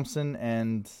Kiefer Thompson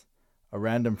and a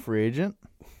random free agent.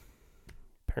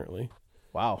 Apparently,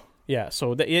 wow. Yeah.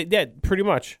 So pretty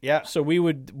much. Yeah. So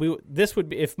this would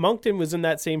be if Moncton was in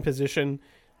that same position,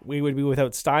 we would be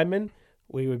without Steinman,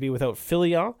 we would be without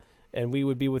Filion, and we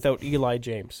would be without Eli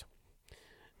James.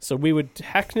 So we would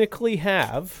technically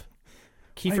have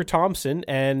Kiefer Thompson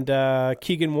and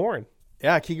Keegan Warren.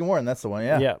 Yeah, Keegan Warren, that's the one,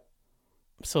 yeah. Yeah.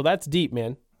 So that's deep,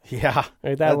 man. Yeah.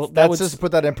 Right, that would just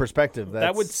put that in perspective.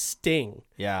 That would sting.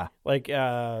 Yeah. Like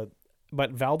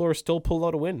but Valdor still pulled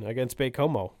out a win against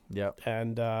Baie-Comeau. Yep.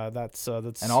 And that's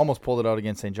and almost pulled it out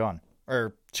against St. John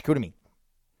or Chicoutimi.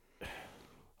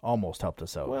 Almost helped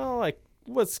us out. Well, I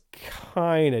was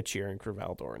kind of cheering for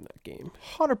Valdor in that game.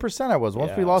 100% I was.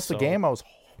 Once we lost the game, I was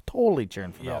totally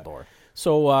cheering for Valdor.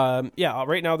 So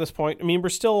right now at this point, I mean, we're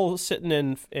still sitting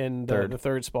in the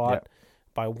third spot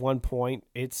by 1 point.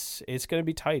 It's going to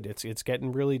be tight. It's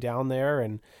getting really down there,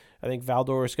 and I think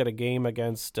Valdor's got a game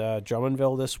against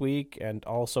Drummondville this week, and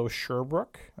also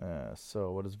Sherbrooke.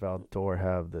 So what does Valdor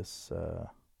have this?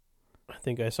 I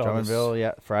think I saw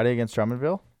Drummondville. Friday against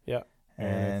Drummondville. Yeah,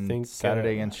 and I think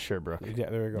Saturday against Sherbrooke. Yeah,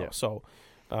 there we go. Yeah. So,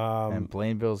 and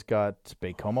Blainville's got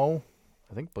Baie-Comeau.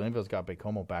 I think Blainville's got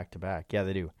Baie-Comeau back to back. Yeah,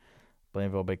 they do.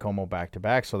 Blainville, Baie-Comeau back to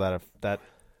back. So that if that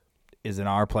is in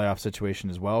our playoff situation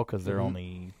as well, because they're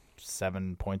only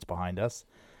 7 points behind us.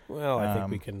 Well, I think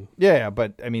we can. Yeah,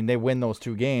 but I mean, they win those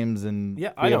 2 games, and we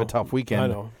have a tough weekend. I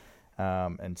know.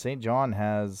 And St. John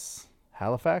has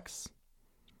Halifax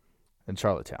and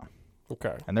Charlottetown.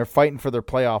 Okay. And they're fighting for their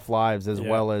playoff lives as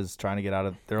well as trying to get out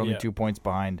of. They're only 2 points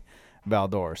behind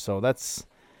Valdor, so that's.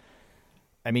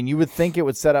 I mean, you would think it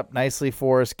would set up nicely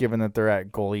for us, given that they're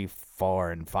at goalie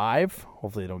 4 and 5.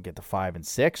 Hopefully, they don't get to 5 and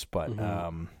 6, but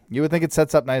you would think it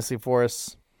sets up nicely for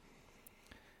us.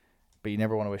 But you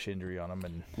never want to wish injury on them.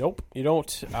 And nope, you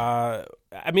don't. I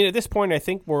mean, at this point, I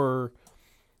think we're.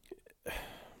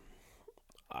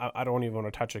 I don't even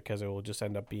want to touch it because it will just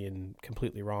end up being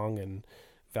completely wrong, and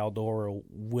Valdor will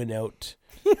win out,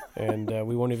 and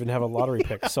we won't even have a lottery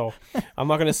pick. So I'm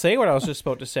not going to say what I was just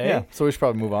about to say. Yeah, so we should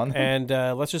probably move on. And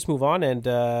let's just move on. And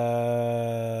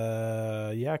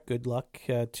good luck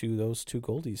to those 2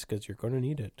 goldies because you're going to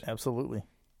need it. Absolutely.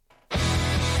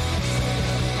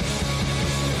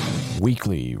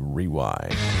 Weekly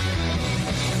Rewind.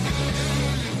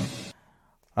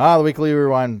 The Weekly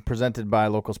Rewind presented by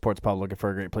Local Sports Pub. Looking for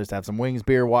a great place to have some wings,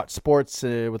 beer, watch sports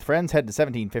with friends? Head to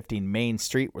 1715 Main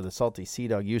Street where the Salty Sea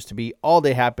Dog used to be. All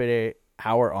day happy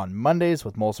hour on Mondays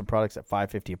with Molson products at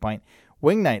 $5.50 a pint.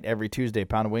 Wing night every Tuesday.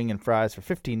 Pound of wing and fries for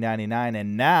 $15.99.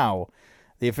 And now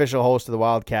the official host of the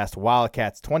Wildcast,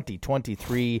 Wildcats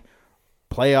 2023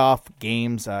 playoff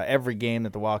games. Every game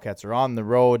that the Wildcats are on the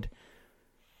road.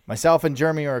 Myself and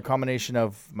Jeremy, or a combination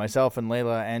of myself and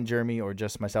Layla and Jeremy, or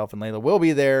just myself and Layla, will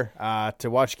be there to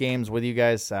watch games with you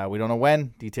guys. We don't know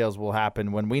when. Details will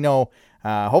happen when we know.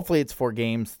 Hopefully it's for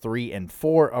games 3 and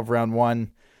 4 of round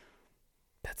 1.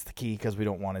 That's the key because we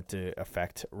don't want it to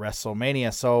affect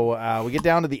WrestleMania. So we get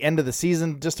down to the end of the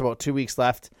season, just about 2 weeks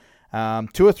left. 2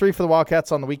 or 3 for the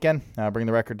Wildcats on the weekend. Bring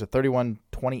the record to 31,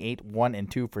 28, 1 and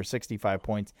 2 for 65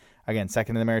 points. Again,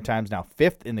 second in the Maritimes, now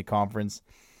 5th in the conference.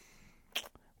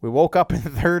 We woke up in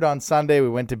 3rd on Sunday. We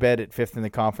went to bed at 5th in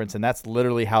the conference, and that's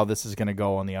literally how this is going to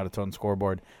go on the Out-of-Town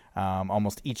scoreboard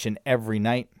almost each and every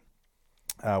night.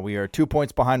 We are 2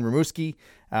 points behind Rimouski,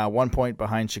 1 point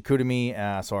behind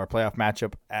Chicoutimi. So our playoff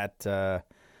matchup at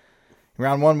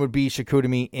round 1 would be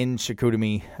Chicoutimi in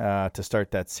Chicoutimi to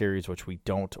start that series, which we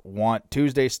don't want.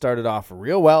 Tuesday started off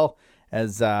real well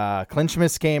as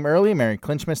Clinchmas came early.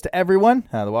 MerryClinchmas to everyone.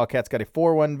 The Wildcats got a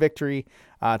 4-1 victory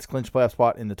to clinch playoff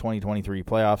spot in the 2023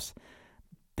 playoffs.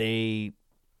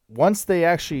 Once they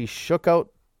actually shook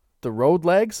out the road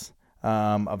legs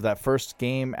of that first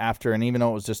game after, and even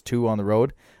though it was just 2 on the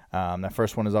road, that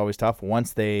first one is always tough.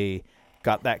 Once they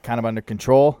got that kind of under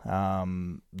control,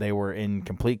 they were in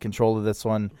complete control of this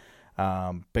one.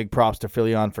 Big props to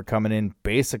Filion for coming in,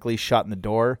 basically shutting the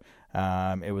door.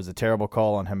 It was a terrible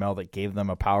call on Hamel that gave them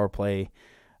a power play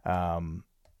that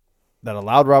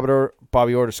allowed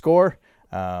Bobby Orr to score.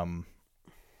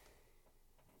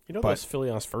 That's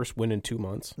Filion's first win in 2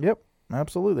 months. Yep,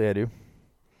 absolutely, I do.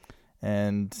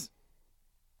 And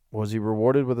was he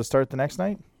rewarded with a start the next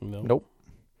night? No. Nope.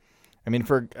 I mean,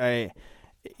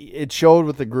 it showed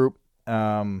with the group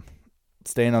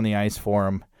staying on the ice for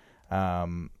him.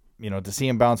 To see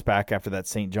him bounce back after that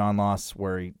St. John loss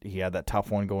where he had that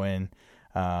tough one go in.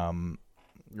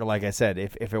 Like I said,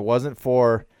 if it wasn't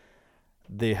for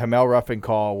the Hamel roughing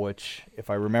call, which, if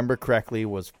I remember correctly,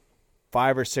 was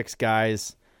 5 or 6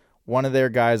 guys. One of their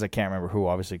guys, I can't remember who,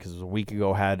 obviously, because it was a week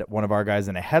ago, had one of our guys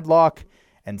in a headlock.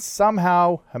 And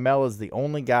somehow Hamel is the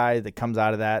only guy that comes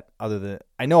out of that other than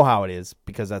 – I know how it is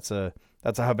because that's a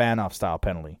Habanov-style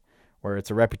penalty where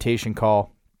it's a reputation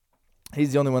call.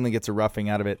 He's the only one that gets a roughing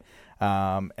out of it.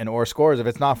 And Orr scores. If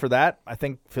it's not for that, I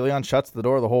think Filion shuts the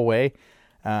door the whole way.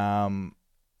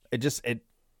 It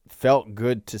felt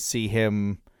good to see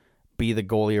him be the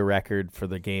goalie of record for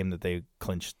the game that they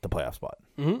clinched the playoff spot.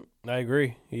 Mm-hmm. I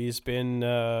agree. He's been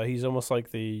he's almost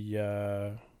like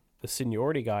the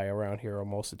seniority guy around here on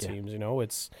most of the teams.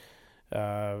 It's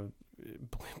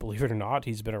believe it or not,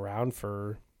 he's been around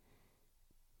for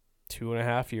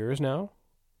 2.5 years now.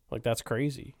 Like, that's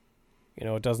crazy. You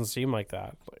know, it doesn't seem like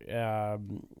that.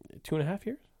 2.5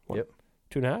 years? What? Yep.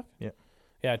 2.5? Yeah.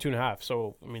 Yeah, 2.5.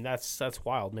 So, I mean, that's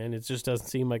wild, man. It just doesn't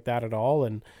seem like that at all.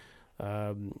 And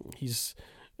he's,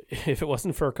 if it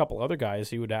wasn't for a couple other guys,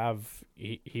 he would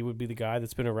be the guy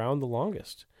that's been around the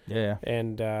longest. Yeah.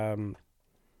 And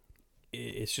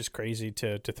it's just crazy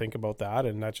to think about that.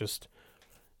 And that's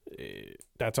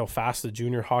how fast the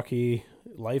junior hockey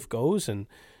life goes.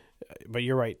 But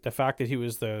you're right. The fact that he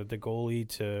was the goalie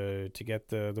to get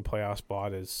the playoff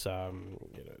spot is, I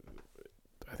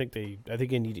think he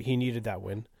needed that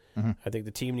win. Mm-hmm. I think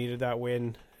the team needed that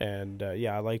win, and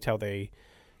I liked how they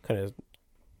kind of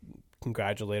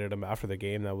congratulated him after the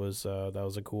game. That was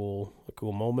a cool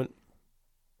moment.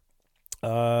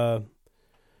 The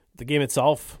game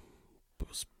itself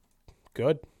was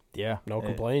good. Yeah, no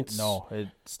complaints. It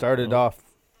started off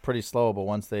pretty slow, but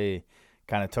once they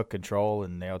kind of took control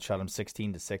and they outshot them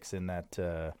 16-6 in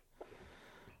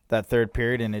that third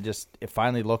period, and it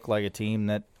finally looked like a team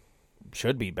that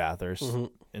should beat Bathurst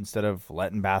instead of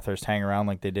letting Bathurst hang around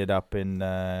like they did up in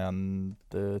on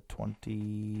the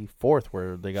 24th,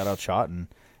 where they got outshot. And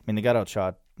I mean, they got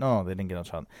outshot. No, they didn't get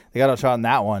outshot. They got outshot in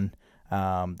that one.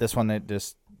 This one,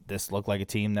 this looked like a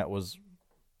team that was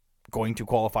going to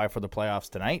qualify for the playoffs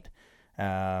tonight,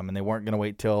 and they weren't going to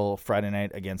wait till Friday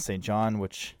night against St. John,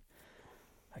 which,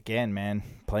 again, man,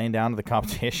 playing down to the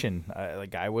competition,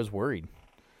 I was worried.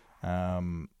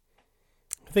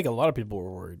 I think a lot of people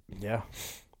were worried. Yeah.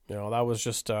 You know, that was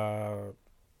just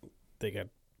they got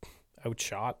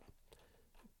outshot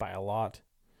by a lot.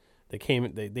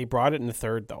 They brought it in the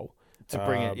third, though. To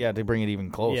bring it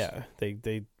even close. Yeah.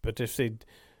 Didn't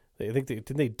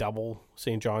they double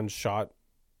St. John's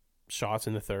shots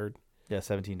in the third? Yeah,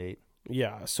 17-8.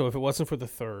 Yeah, so if it wasn't for the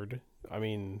third, I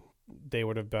mean, they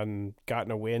would have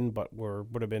gotten a win, but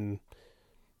would have been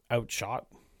outshot,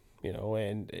 you know,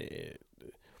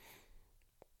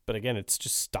 but again, it's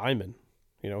just Steinman.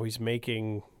 You know, he's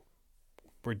making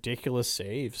ridiculous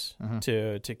saves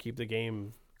to keep the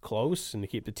game close and to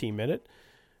keep the team in it.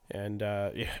 And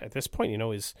at this point, you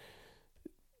know,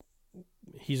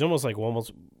 he's almost.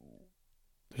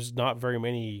 There's not very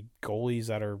many goalies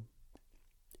that are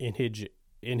in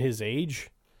his age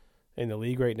in the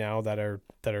league right now that are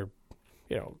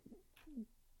you know,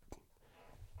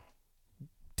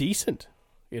 decent.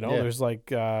 You know, there's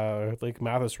like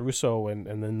Mathis Russo and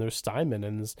then there's Steinman,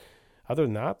 and other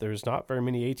than that, there's not very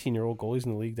many 18-year-old goalies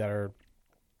in the league that are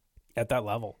at that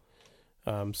level.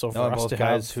 So for us to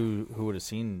guys who would have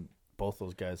seen both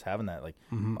those guys having that, like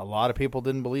a lot of people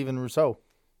didn't believe in Rousseau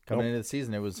coming into the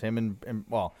season. It was him and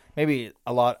well, maybe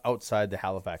a lot outside the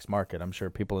Halifax market. I'm sure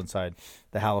people inside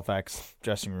the Halifax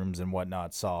dressing rooms and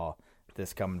whatnot saw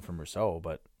this coming from Rousseau,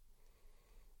 but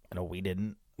I know we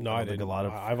didn't. No, I didn't.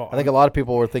 I think a lot of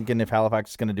people were thinking if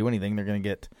Halifax is going to do anything, they're going to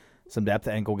get some depth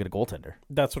and go get a goaltender.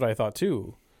 That's what I thought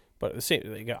too. But at the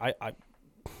same,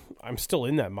 I'm still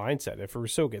in that mindset. If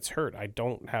Rousseau gets hurt, I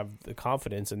don't have the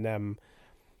confidence in them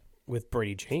with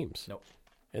Brady James. Nope.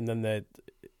 And then it's.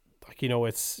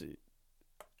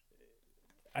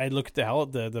 I look at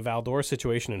the Valdor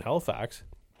situation in Halifax.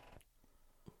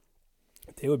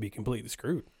 They would be completely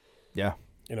screwed. Yeah.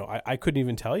 You know, I couldn't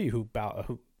even tell you who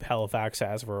Halifax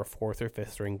has for a fourth or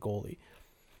fifth string goalie.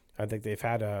 I think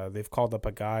they've called up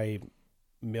a guy,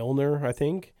 Milner, I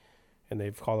think, and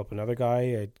they've called up another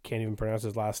guy. I can't even pronounce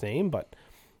his last name, but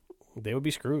they would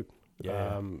be screwed.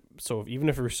 Yeah. So even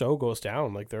if Rousseau goes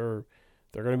down, like they're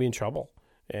going to be in trouble.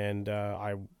 And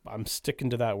I'm sticking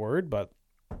to that word, but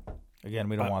again,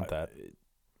 we don't want that.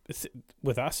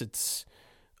 With us,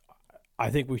 I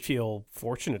think we feel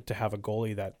fortunate to have a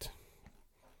goalie that,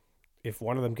 if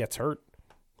one of them gets hurt,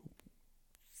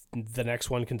 the next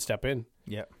one can step in.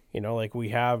 Yeah. You know, like we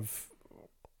have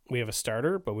a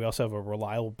starter, but we also have a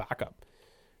reliable backup.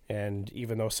 And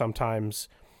even though sometimes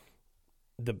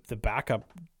the backup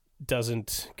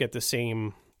doesn't get the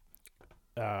same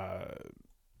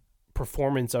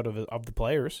performance out of the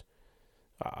players,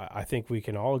 I think we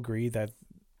can all agree that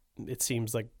it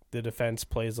seems like the defense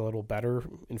plays a little better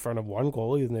in front of one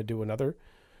goalie than they do another.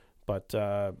 But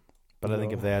I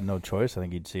think if they had no choice, I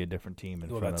think you'd see a different team in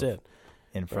front of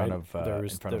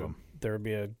them. There would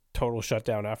be a total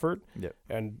shutdown effort. Yep.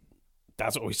 And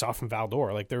that's what we saw from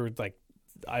Valdor.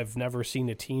 I've never seen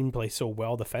a team play so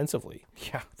well defensively.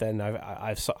 Yeah. Than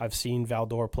I've seen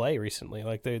Valdor play recently.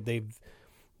 Like they're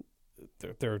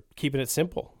keeping it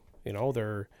simple. You know,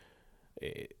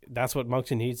 that's what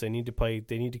Moncton needs. They need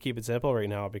to keep it simple right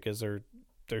now because they're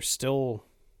still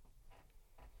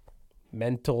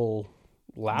mental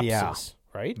lapses,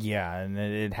 right? Yeah, and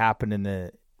it happened in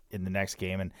the next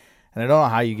game, and I don't know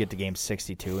how you get to game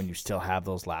 62 and you still have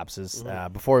those lapses.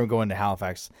 Before we go into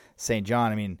Halifax, St.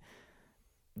 John, I mean,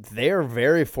 they're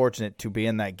very fortunate to be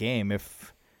in that game.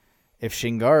 If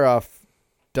Shingarov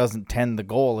doesn't tend the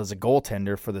goal as a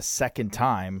goaltender for the second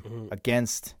time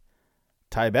against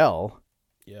Tybell,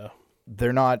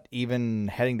 they're not even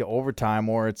heading to overtime,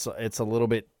 or it's a little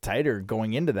bit tighter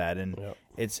going into that, and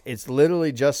it's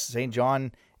literally just St.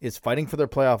 John is fighting for their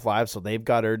playoff lives, so they've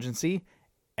got urgency,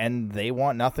 and they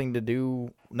want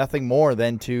nothing more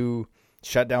than to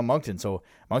shut down Moncton. So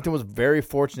Moncton was very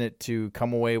fortunate to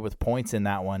come away with points in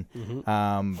that one,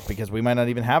 because we might not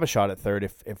even have a shot at third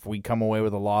if we come away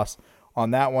with a loss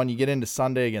on that one. You get into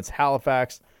Sunday against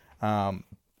Halifax,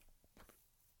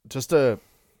 just a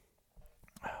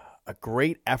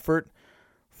great effort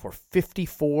for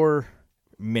 54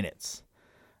 minutes.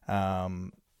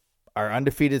 Our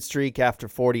undefeated streak after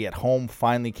 40 at home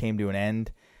finally came to an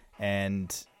end,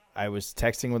 and I was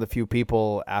texting with a few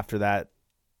people after that.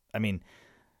 I mean,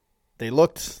 they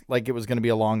looked like it was going to be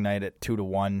a long night at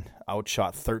 2-1,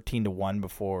 outshot 13-1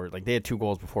 before. Like, they had 2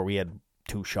 goals before we had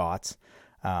 2 shots.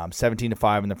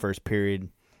 17-5 in the first period.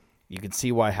 You can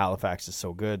see why Halifax is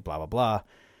so good, blah, blah, blah.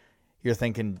 You're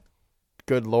thinking,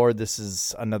 good Lord, this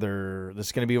is going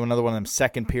to be another one of them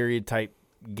second period type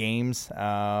games.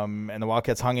 And the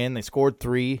Wildcats hung in. They scored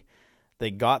 3.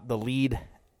 They got the lead,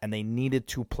 and they needed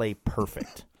to play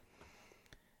perfect.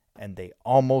 And they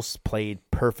almost played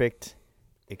perfect,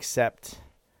 except,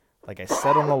 like I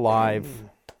said on the live,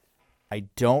 I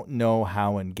don't know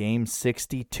how in game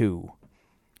 62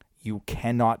 you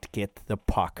cannot get the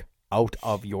puck out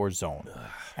of your zone.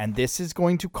 And this is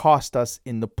going to cost us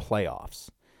in the playoffs.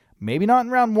 Maybe not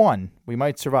in round 1, we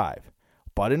might survive.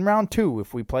 But in round 2,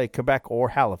 if we play Quebec or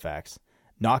Halifax,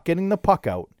 not getting the puck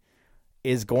out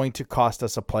is going to cost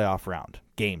us a playoff round.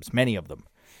 Games, many of them.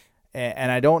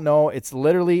 And I don't know, it's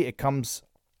literally, it comes,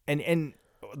 and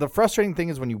the frustrating thing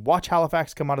is when you watch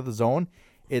Halifax come out of the zone,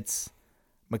 it's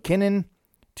McKinnon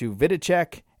to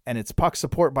Vidicek, and it's puck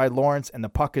support by Lawrence, and the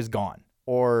puck is gone.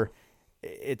 Or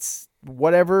it's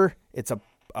whatever, it's a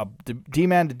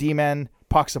D-man to D-man,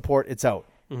 puck support, it's out.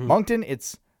 Moncton,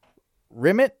 it's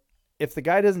rim it. If the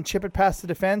guy doesn't chip it past the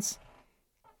defense,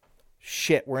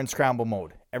 shit, we're in scramble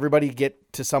mode. Everybody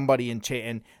get to somebody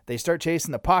and they start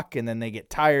chasing the puck, and then they get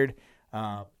tired.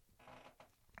 What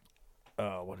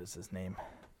is his name?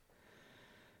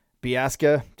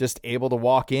 Biasca just able to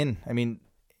walk in. I mean,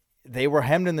 they were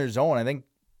hemmed in their zone. I think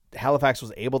Halifax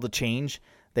was able to change.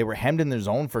 They were hemmed in their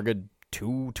zone for a good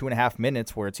 2.5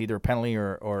 minutes, where it's either a penalty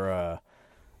or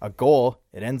a goal.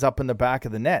 It ends up in the back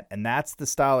of the net, and that's the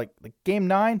style. Like game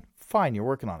 9, fine, you're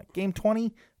working on it. Game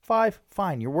 25,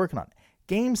 fine, you're working on it.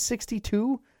 Game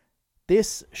 62,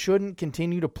 this shouldn't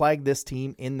continue to plague this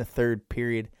team in the third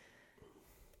period.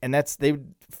 And that's they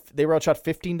were outshot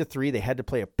 15-3. They had to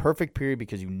play a perfect period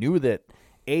because you knew that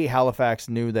Halifax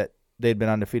knew that they'd been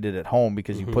undefeated at home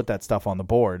because you put that stuff on the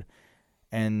board,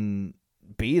 and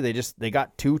B, they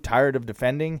got too tired of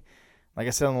defending. Like I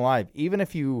said on the live, even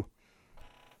if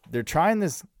they're trying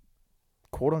this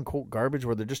quote unquote garbage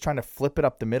where they're just trying to flip it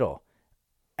up the middle.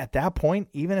 At that point,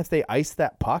 even if they ice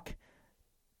that puck,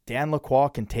 Dan Lacroix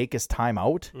can take his time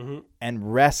out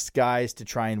and rest guys to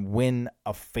try and win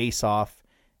a face-off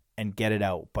and get it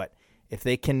out. But if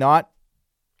they cannot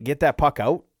get that puck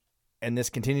out, and this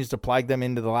continues to plague them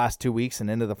into the last 2 weeks and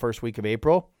into the first week of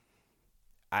April,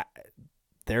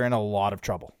 they're in a lot of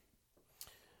trouble.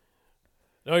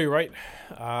 No, you're right.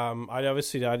 I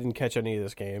didn't catch any of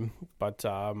this game, but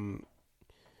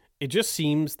it just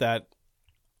seems that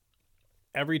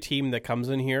every team that comes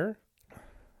in here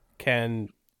can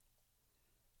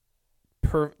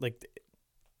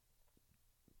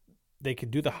they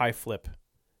could do the high flip.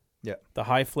 Yeah. The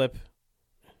high flip,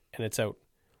 and it's out.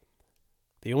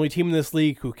 The only team in this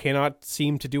league who cannot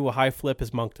seem to do a high flip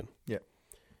is Moncton. Yeah.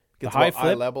 The high flip,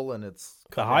 eye level, and it's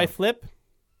the high flip.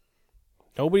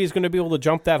 Nobody's going to be able to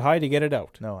jump that high to get it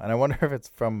out. No, and I wonder if it's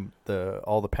from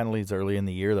all the penalties early in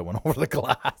the year that went over the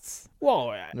glass.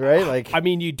 Well, right? Like, I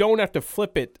mean, you don't have to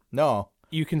flip it. No.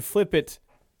 You can flip it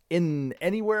in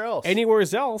anywhere else. Anywhere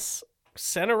else.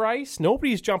 Center ice.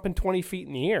 Nobody's jumping 20 feet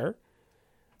in the air.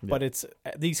 Yeah. But it's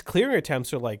these clearing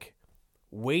attempts are like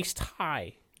waist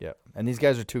high. Yeah, and these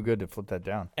guys are too good to flip that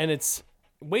down. And it's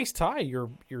waist high. You're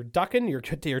ducking. You're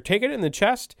taking it in the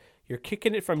chest. You're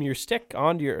kicking it from your stick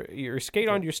onto your skate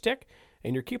onto your stick,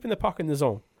 and you're keeping the puck in the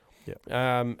zone.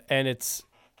 Yeah. And it's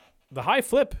the high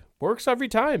flip works every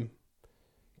time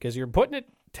because you're putting it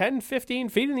 10, 15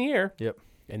 feet in the air. Yep.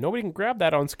 And nobody can grab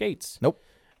that on skates. Nope.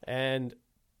 And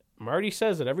Marty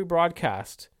says at every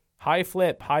broadcast, high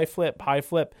flip, high flip, high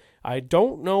flip. I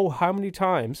don't know how many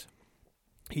times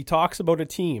he talks about a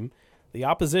team, the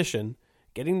opposition,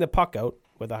 getting the puck out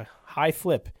with a high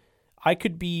flip. I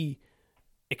could be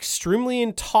extremely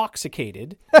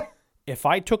intoxicated if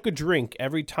I took a drink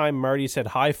every time Marty said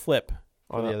high flip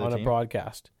on a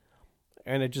broadcast.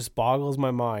 And it just boggles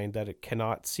my mind that it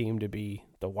cannot seem to be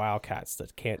the Wildcats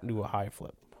that can't do a high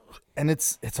flip. And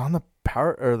it's on the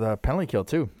power or the penalty kill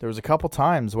too. There was a couple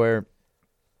times where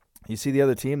you see the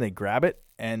other team, they grab it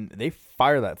and they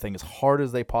fire that thing as hard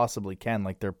as they possibly can,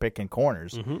 like they're picking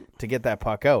corners to get that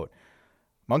puck out.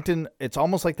 Moncton, it's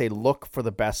almost like they look for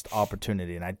the best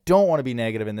opportunity. And I don't want to be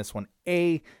negative in this one.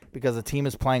 A, because the team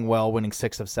is playing well, winning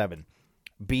 6 of 7.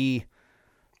 B,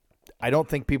 I don't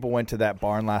think people went to that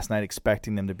barn last night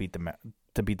expecting them to beat the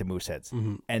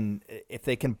Mooseheads. And if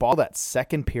they can ball that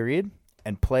second period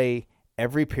and play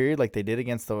every period like they did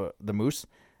against the Moose,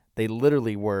 they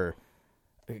literally were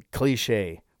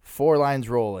cliche, 4 lines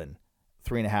rolling,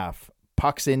 3.5,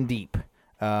 pucks in deep,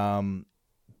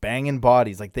 banging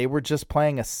bodies. Like they were just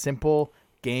playing a simple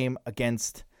game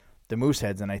against the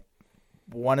Mooseheads. And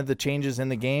one of the changes in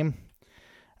the game,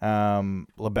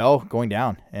 LaBelle going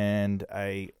down, and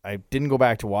I didn't go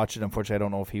back to watch it. Unfortunately, I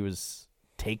don't know if he was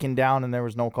taken down and there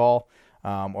was no call,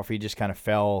 or if he just kind of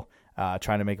fell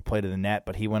trying to make a play to the net,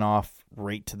 but he went off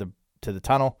right to the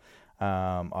tunnel.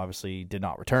 Obviously did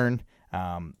not return.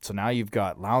 So now you've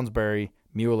got Lounsbury,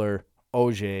 Mueller,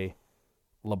 Auger,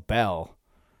 LaBelle.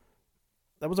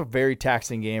 That was a very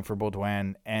taxing game for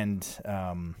Baudouin and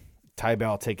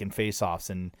Tybell taking faceoffs,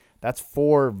 and that's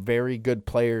 4 very good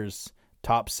players,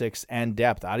 top 6 and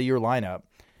depth out of your lineup.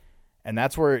 And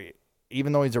that's where,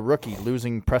 even though he's a rookie,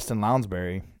 losing Preston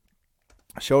Lounsbury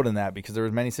showed in that, because there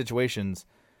was many situations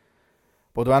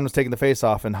Baudouin was taking the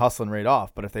faceoff and hustling right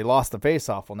off. But if they lost the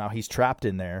faceoff, well, now he's trapped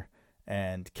in there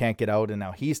and can't get out, and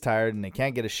now he's tired and they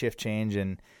can't get a shift change,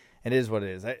 and it is what it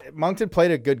is. Moncton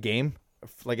played a good game.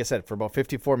 Like I said, for about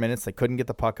 54 minutes, they couldn't get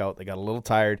the puck out. They got a little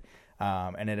tired,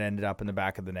 and it ended up in the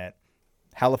back of the net.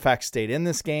 Halifax stayed in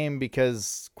this game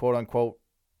because, quote-unquote,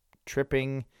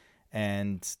 tripping,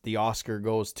 and the Oscar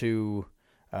goes to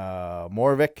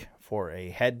Moravik for a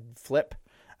head flip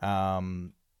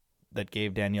that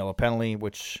gave Danielle a penalty,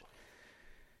 which,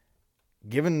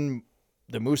 given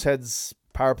the Mooseheads'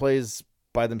 power plays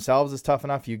by themselves is tough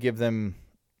enough. You give them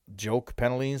joke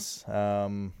penalties,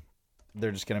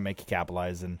 they're just going to make you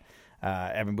capitalize. And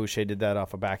Evan Boucher did that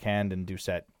off a backhand, and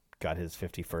Doucette got his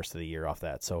 51st of the year off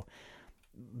that. So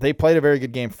they played a very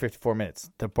good game for 54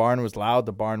 minutes. The barn was loud.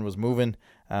 The barn was moving.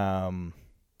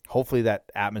 Hopefully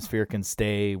that atmosphere can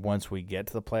stay once we get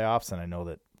to the playoffs. And I know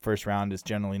that first round is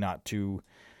generally not too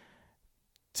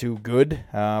good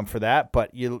for that.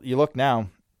 But you look now,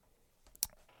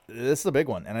 this is a big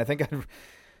one. And I think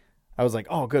I was like,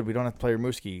 oh, good, we don't have to play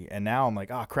Rimouski. And now I'm like,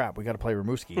 oh, crap, we got to play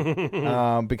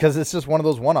Rimouski. Because it's just one of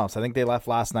those one-offs. I think they left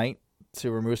last night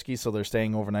to Rimouski, so they're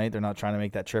staying overnight. They're not trying to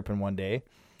make that trip in one day.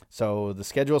 So the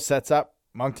schedule sets up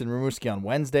Moncton Rimouski on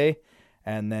Wednesday.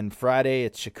 And then Friday,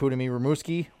 it's Chicoutimi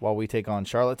Rimouski while we take on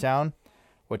Charlottetown,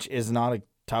 which is not a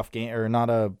tough game or not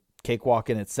a cakewalk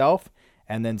in itself.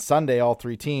 And then Sunday, all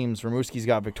 3 teams, Rimouski's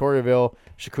got Victoriaville,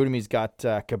 Chicoutimi's got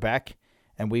Quebec,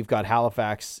 and we've got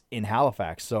Halifax in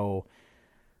Halifax. So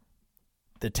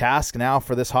the task now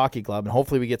for this hockey club, and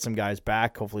hopefully we get some guys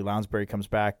back. Hopefully Lounsbury comes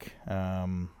back.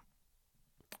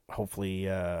 Hopefully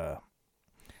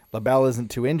LaBelle isn't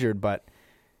too injured, but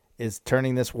is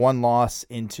turning this one loss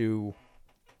into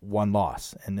one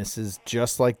loss. And this is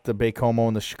just like the Baie-Comeau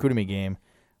and the Chicoutimi game.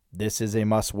 This is a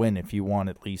must-win if you want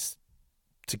at least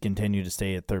to continue to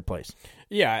stay at third place.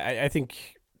 Yeah, I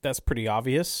think that's pretty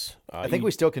obvious. I think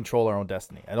we still control our own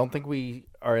destiny. I don't think we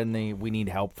are in the we need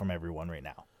help from everyone right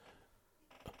now.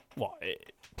 Well,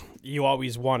 you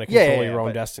always want to control your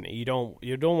own destiny. You don't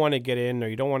want to get in, or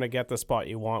you don't want to get the spot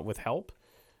you want with help.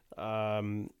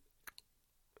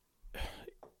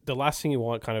 The last thing you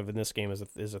want kind of in this game is a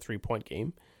 3-point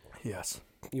game. Yes.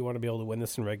 You want to be able to win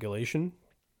this in regulation.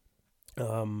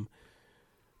 And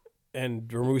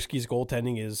Rimouski's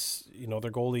goaltending is,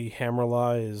 their goalie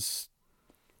Hammerla is,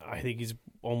 I think he's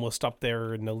almost up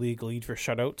there in the league lead for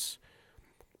shutouts.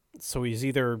 So he's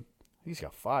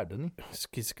got 5, doesn't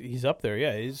he? He's up there,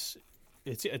 yeah.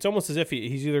 It's almost as if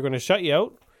he's either going to shut you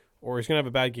out or he's going to have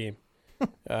a bad game.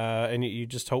 And you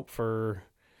just hope for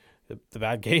the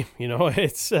bad game,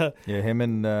 It's him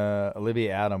and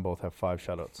Olivier Adam both have 5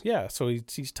 shutouts. Yeah, so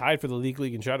he's tied for the league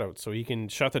in shutouts. So he can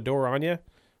shut the door on you,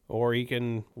 or he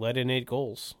can let in 8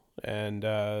 goals. And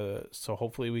so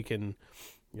hopefully we can,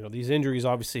 these injuries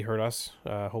obviously hurt us.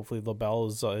 Hopefully LaBelle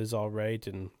is all right,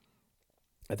 and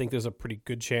I think there's a pretty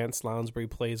good chance Lounsbury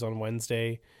plays on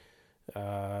Wednesday.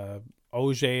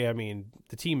 OJ, I mean,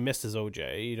 the team misses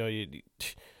OJ. You know,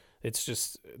 it's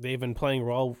just they've been playing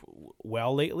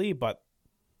well lately, but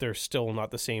they're still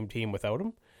not the same team without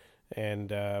him. And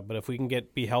but if we can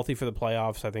be healthy for the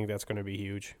playoffs, I think that's going to be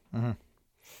huge. Mm-hmm.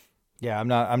 Yeah,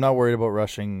 I'm not worried about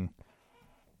rushing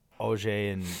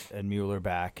OJ and Mueller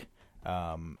back.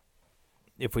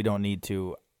 If we don't need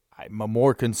to, I'm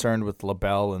more concerned with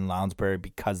LaBelle and Lounsbury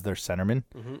because they're centermen.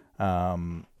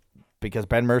 Mm-hmm. Because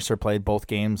Ben Mercer played both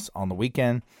games on the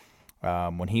weekend.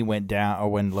 When he went down, or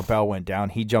when LaBelle went down,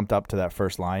 he jumped up to that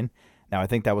first line. Now I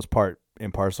think that was part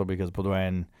and parcel because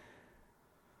Baudouin,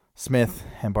 Smith,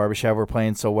 and Barbashev were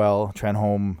playing so well.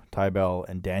 Trenholm, Tybell,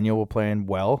 and Daniel were playing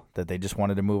well that they just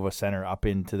wanted to move a center up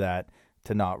into that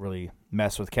to not really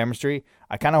mess with chemistry.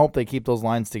 I kind of hope they keep those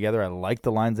lines together. I like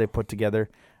the lines they put together.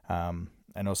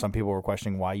 I know some people were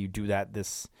questioning why you do that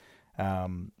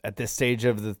at this stage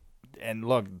of the. And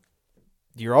look,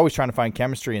 you're always trying to find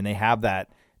chemistry, and they have that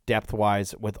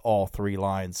depth-wise with all three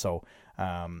lines. So,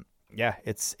 yeah,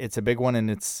 it's a big one, and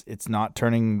it's not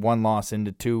turning one loss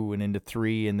into two and into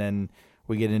three, and then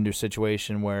we get into a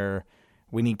situation where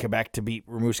we need Quebec to beat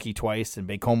Rimouski twice and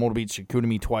Baie-Comeau to beat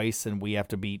Chicoutimi twice, and we have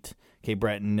to beat Cape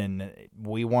Breton, and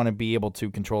we want to be able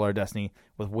to control our destiny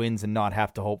with wins and not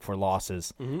have to hope for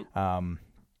losses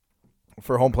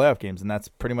for home playoff games, and that's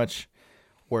pretty much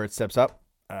where it steps up.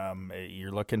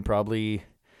 You're looking probably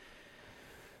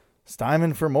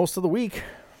Steinman for most of the week.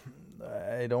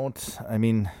 I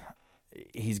mean,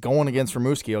 he's going against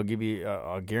Rimouski.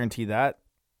 I'll guarantee that.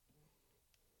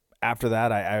 After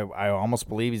that, I almost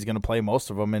believe he's going to play most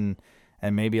of them and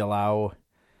maybe allow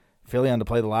Filion to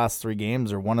play the last three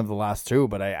games or one of the last two.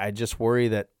 But I just worry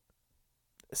that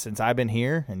since I've been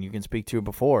here, and you can speak to it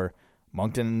before,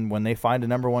 Moncton, when they find a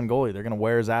number one goalie, they're going to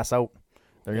wear his ass out.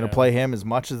 They're going to play him as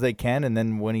much as they can, and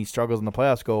then when he struggles in the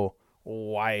playoffs, go,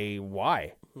 why?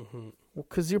 Mm-hmm. Well,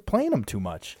 because you're playing him too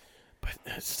much.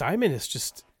 But Simon is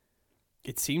just,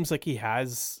 it seems like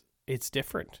it's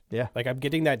different. Yeah. Like I'm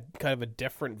getting that kind of a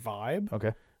different vibe.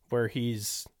 Okay. Where he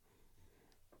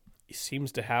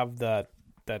seems to have that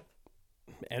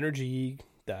energy,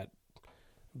 that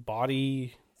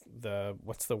body,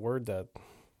 what's the word? The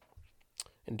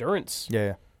endurance.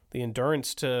 Yeah. The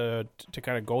endurance to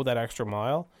kind of go that extra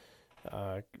mile.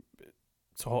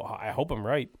 So I hope I'm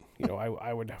right. You know,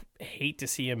 I would hate to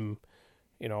see him,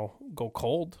 you know, go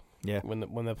cold. Yeah. When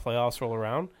the playoffs roll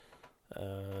around.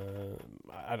 I'm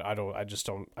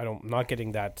not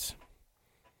getting that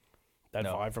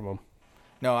vibe from him.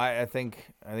 No, I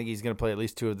think he's going to play at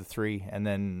least two of the three, and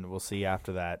then we'll see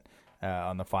after that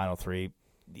on the final three.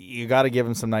 You got to give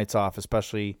him some nights off,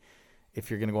 especially if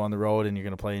you're going to go on the road and you're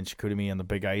going to play in Chicoutimi on the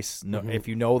big ice. No, if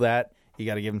you know that, you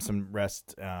got to give him some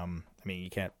rest. I mean, you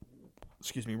can't,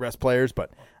 rest players,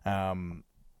 but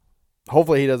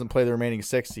hopefully he doesn't play the remaining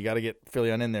six. You got to get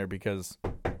Filion in there because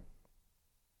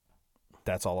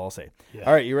that's all I'll say. Yeah.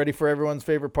 All right, you ready for everyone's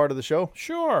favorite part of the show?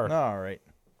 Sure. All right.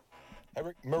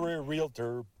 Eric Murray,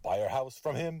 realtor, buy our house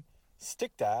from him.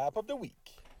 Stick tap of the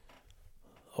week.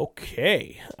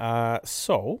 Okay.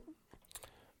 So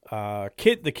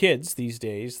the kids these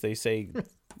days, they say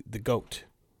the GOAT,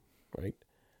 right?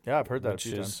 Yeah, I've heard that. Which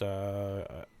is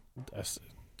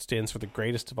stands for the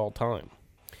greatest of all time.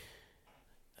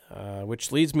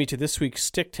 Which leads me to this week's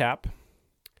Stick Tap.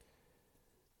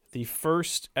 The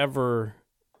first ever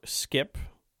skip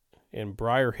in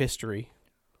Brier history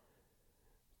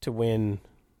to win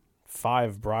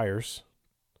 5 Briers,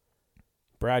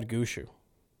 Brad Gushue,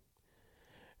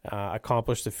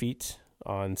 accomplished the feat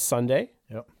on Sunday,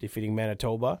 defeating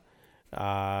Manitoba.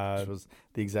 Which was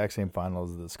the exact same final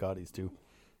as the Scotties, too.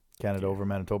 Canada over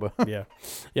Manitoba. Yeah.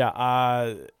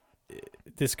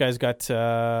 This guy's got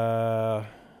some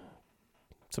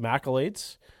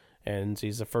accolades, and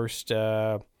he's the first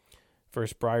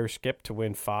Brier skip to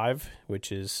win 5,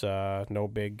 which is no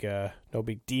big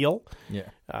deal. Yeah.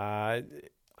 I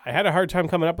had a hard time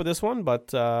coming up with this one,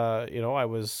 but I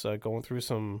was going through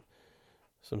some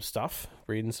stuff,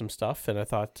 reading some stuff, and I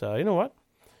thought, you know what?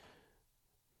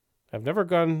 I've never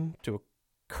gone to a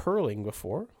curling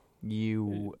before.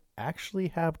 You actually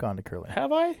have gone to curling.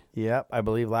 Have I? Yep. I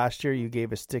believe last year you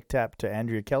gave a stick tap to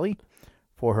Andrea Kelly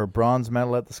for her bronze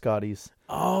medal at the Scotties.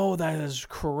 Oh, that is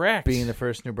correct. Being the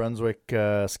first New Brunswick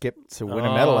skip to win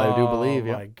a medal, I do believe.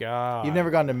 Oh, my God. You've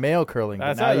never gone to male curling.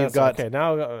 Now you've got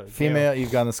female,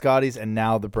 you've gone the Scotties, and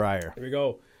now the Brier. Here we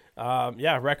go.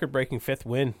 Record-breaking 5th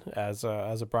win as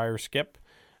a Brier skip.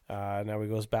 Now he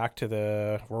goes back to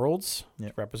the Worlds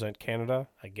to represent Canada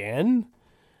again.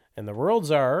 And the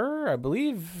Worlds are, I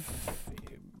believe,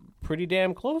 pretty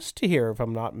damn close to here, if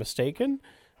I'm not mistaken.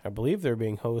 I believe they're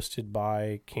being hosted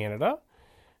by Canada,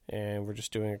 and we're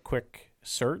just doing a quick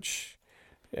search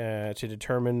to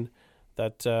determine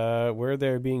that where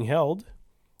they're being held.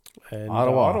 And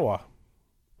Ottawa.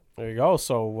 There you go.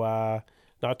 So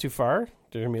not too far.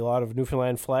 There's going to be a lot of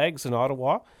Newfoundland flags in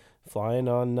Ottawa flying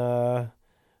on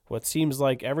what seems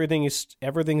like everything's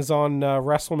on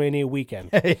WrestleMania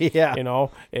weekend. Yeah. You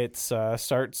know, it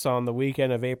starts on the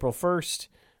weekend of April 1st.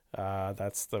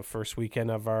 That's the first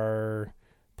weekend of our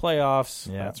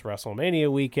playoffs. Yeah. That's WrestleMania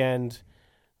weekend.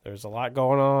 There's a lot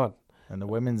going on. And the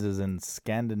women's is in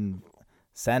Sandviken,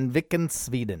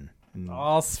 Sweden.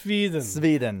 Oh, Sweden.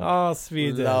 Sweden. Oh,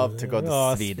 Sweden. Love to go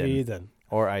to Sweden. Sweden.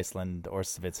 Or Iceland or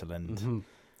Switzerland.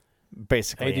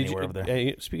 Basically anywhere over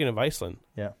there. Speaking of Iceland.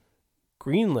 Yeah.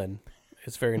 Greenland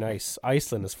is very nice.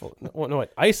 Iceland is full. No,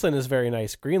 Iceland is very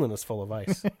nice. Greenland is full of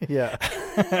ice. Yeah.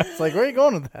 It's like, where are you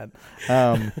going with that?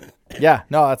 Yeah,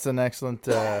 no, that's an excellent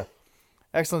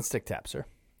stick tap, sir.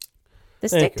 The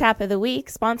Stick Tap of the Week,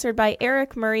 sponsored by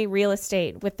Eric Murray Real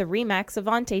Estate with the RE/MAX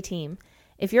Avante team.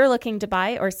 If you're looking to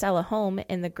buy or sell a home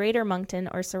in the Greater Moncton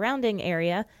or surrounding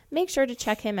area, make sure to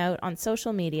check him out on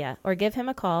social media or give him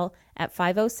a call at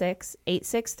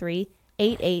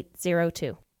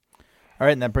 506-863-8802. All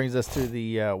right, and that brings us to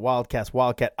the Wildcats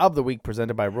Wildcat of the Week,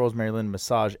 presented by Rosemary, Lynn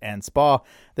Massage and Spa.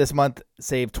 This month,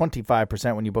 save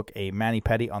 25% when you book a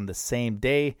mani-pedi on the same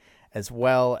day, as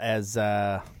well as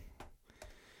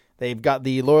they've got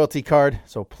the loyalty card.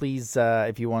 So please,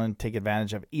 if you want to take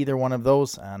advantage of either one of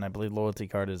those, and I believe loyalty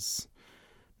card is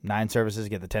 9 services,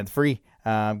 get the 10th free.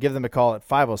 Give them a call at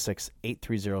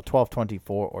 506-830-1224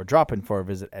 or drop in for a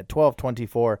visit at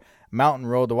 1224 Mountain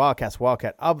Road. The Wildcats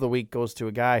Wildcat of the Week goes to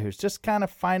a guy who's just kind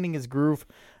of finding his groove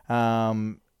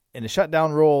in a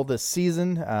shutdown role this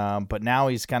season, but now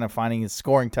he's kind of finding his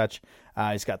scoring touch.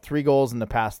 He's got 3 goals in the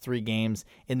past 3 games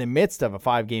in the midst of a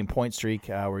 5-game point streak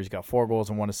where he's got 4 goals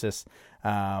and 1 assist.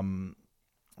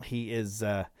 He is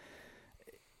that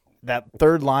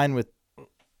third line with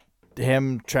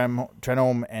him,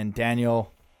 Trenholm, and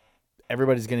Daniel.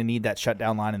 Everybody's going to need that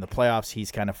shutdown line in the playoffs.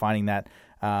 He's kind of finding that.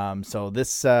 So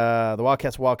this, the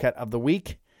Wildcats Wildcat of the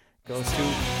Week goes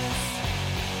to...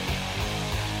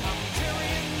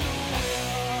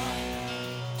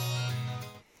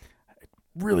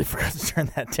 really forgot to turn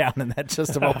that down, and that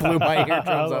just about blew my eardrums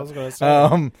out. I was going to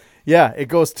say. Yeah, it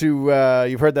goes to,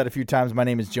 you've heard that a few times. My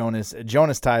name is Jonas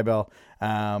Tybell.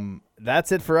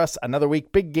 That's it for us. Another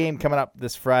week. Big game coming up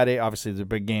this Friday. Obviously, there's a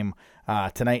big game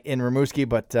tonight in Rimouski,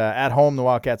 but at home, the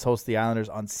Wildcats host the Islanders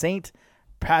on St.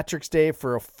 Patrick's Day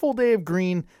for a full day of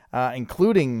green,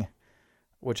 including,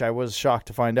 which I was shocked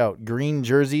to find out, green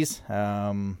jerseys.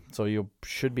 So you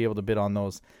should be able to bid on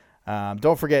those.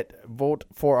 Don't forget, vote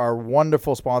for our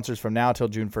wonderful sponsors from now till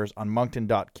June 1st on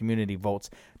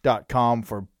moncton.communityvotes.com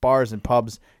for bars and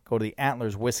pubs. Go to the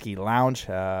Antlers Whiskey Lounge.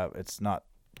 It's not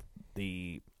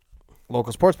the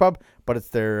local sports pub, but it's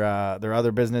their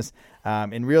other business.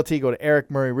 In realty, go to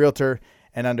Eric Murray Realtor,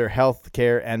 and under health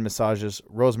care and massages,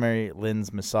 Rosemary,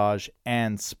 Lynn's Massage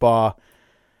and Spa.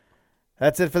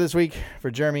 That's it for this week. For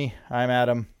Jeremy, I'm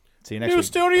Adam. See you next week.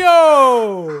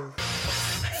 Studio!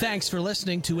 Thanks for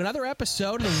listening to another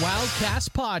episode of the Wildcast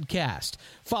Podcast.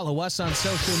 Follow us on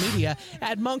social media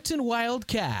at Moncton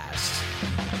Wildcast.